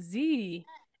 Z.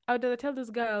 I would tell those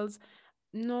girls,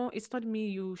 no, it's not me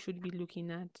you should be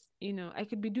looking at. I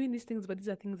could be doing these things, but these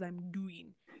are things I'm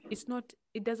doing.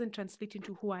 It doesn't translate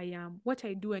into who I am. What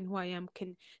I do and who I am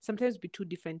can sometimes be two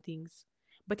different things.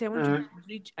 But I want to Mm-hmm.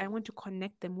 bridge, I want to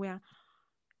connect them where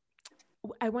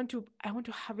I want to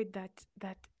have it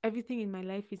that everything in my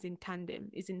life is in tandem,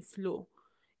 is in flow,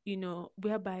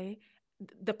 whereby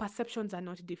the perceptions are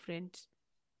not different,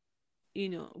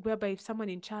 whereby if someone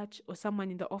in church or someone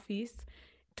in the office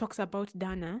talks about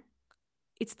Dana,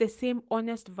 it's the same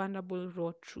honest, vulnerable,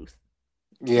 raw truth.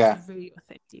 It's Yeah. very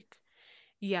authentic.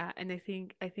 Yeah, and I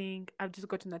think I've just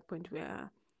gotten that point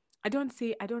where I don't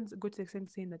go to the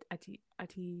extent saying that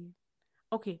Ati,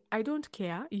 okay, I don't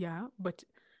care, yeah, but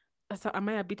so am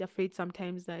I a bit afraid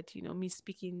sometimes that me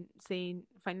speaking, saying,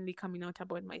 finally coming out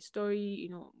about my story,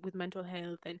 with mental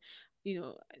health, and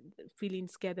feeling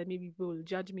scared that maybe people will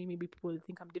judge me, maybe people will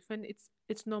think I'm different.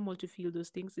 It's normal to feel those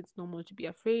things. It's normal to be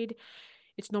afraid.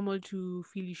 It's normal to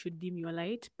feel you should dim your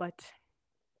light. But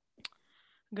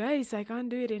guys, I can't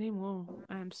do it anymore.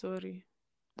 I'm sorry,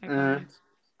 I Mm-hmm. can't.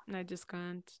 I just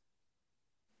can't.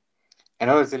 And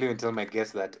I always tell my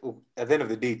guests that, oh, at the end of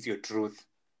the day, it's your truth.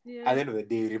 At Yeah. the end of the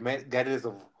day, regardless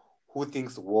of who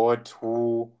thinks what,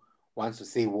 who wants to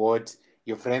say what,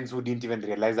 your friends who didn't even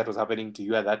realize that was happening to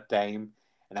you at that time,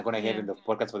 and are gonna hear it Yeah. in the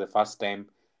podcast for the first time.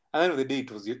 At the end of the day,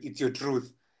 it's your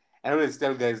truth. And I always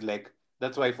tell guys like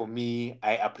that's why for me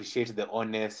I appreciate the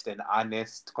honest and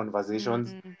earnest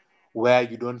conversations Mm, where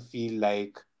you don't feel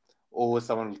like, oh,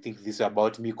 someone will think this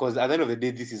about me, because at the end of the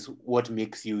day this is what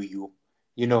makes you you.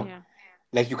 You know, yeah.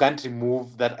 like you can't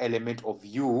remove that element of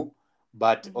you,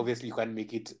 but Mhm. obviously you can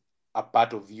make it a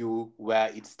part of you where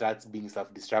it starts being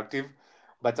self-destructive,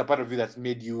 but it's a part of you that's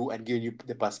made you and given you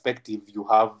the perspective you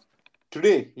have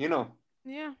today, you know.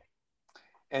 Yeah.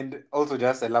 And also,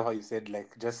 just I love how you said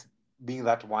like just being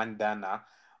that one Dana,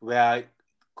 where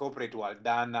corporate world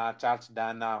Dana, church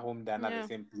Dana, home Dana, the Yeah.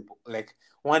 same people. Like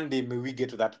one day may we get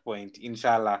to that point,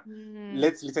 inshallah. Mm.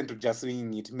 Let's listen to Just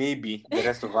Winging It. Maybe the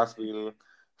rest of us will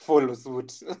follow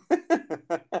suit.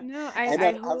 No, I know I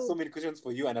I have so hope. many questions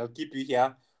for you, and I'll keep you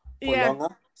here for Yeah.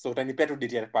 longer. So utanipea tu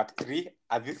date ya part 3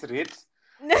 at this rate.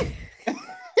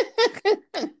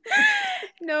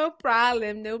 No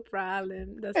problem, no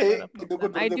problem. That's not Hey, a kidogo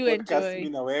problem. I tuanze do podcast mi enjoy.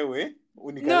 na wewe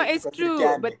No, it's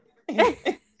true, but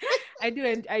tukashirikiane.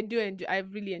 I do enjoy.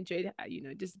 I've really enjoyed,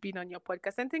 just being on your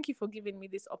podcast, and thank you for giving me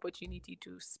this opportunity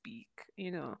to speak.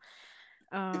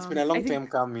 It's been a I long think. time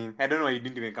coming. I don't know why you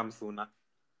didn't even come sooner.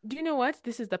 Do you know what?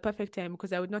 This is the perfect time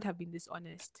because I would not have been this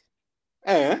honest.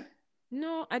 Eh?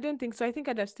 No, I don't think so. I think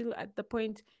I'd have still at the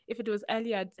point if it was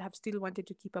earlier, I'd have still wanted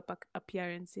to keep up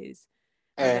appearances.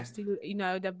 I would Eh? have still,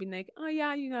 I would have been like, oh yeah,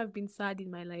 I've been sad in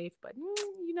my life, but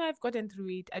I've gotten through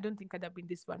it. I don't think I'd have been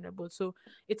this vulnerable. So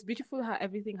it's beautiful how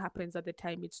everything happens at the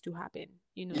time it's to happen.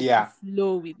 To Yeah.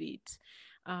 flow with it.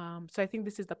 So I think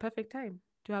this is the perfect time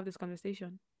to have this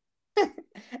conversation.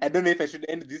 I don't know if I should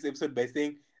end this episode by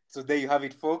saying, so there you have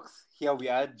it, folks. Here we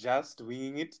are, just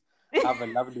winging it. Have a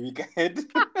lovely week ahead.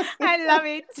 I love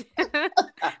it.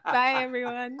 Bye,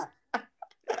 everyone.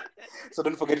 So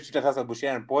don't forget to tweet at us at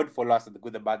Busharian Pod. Follow us at the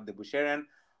Good, the Bad, the Busharian.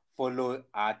 Follow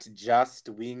at Just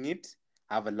Wing It.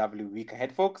 Have a lovely week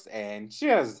ahead, folks, and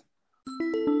cheers.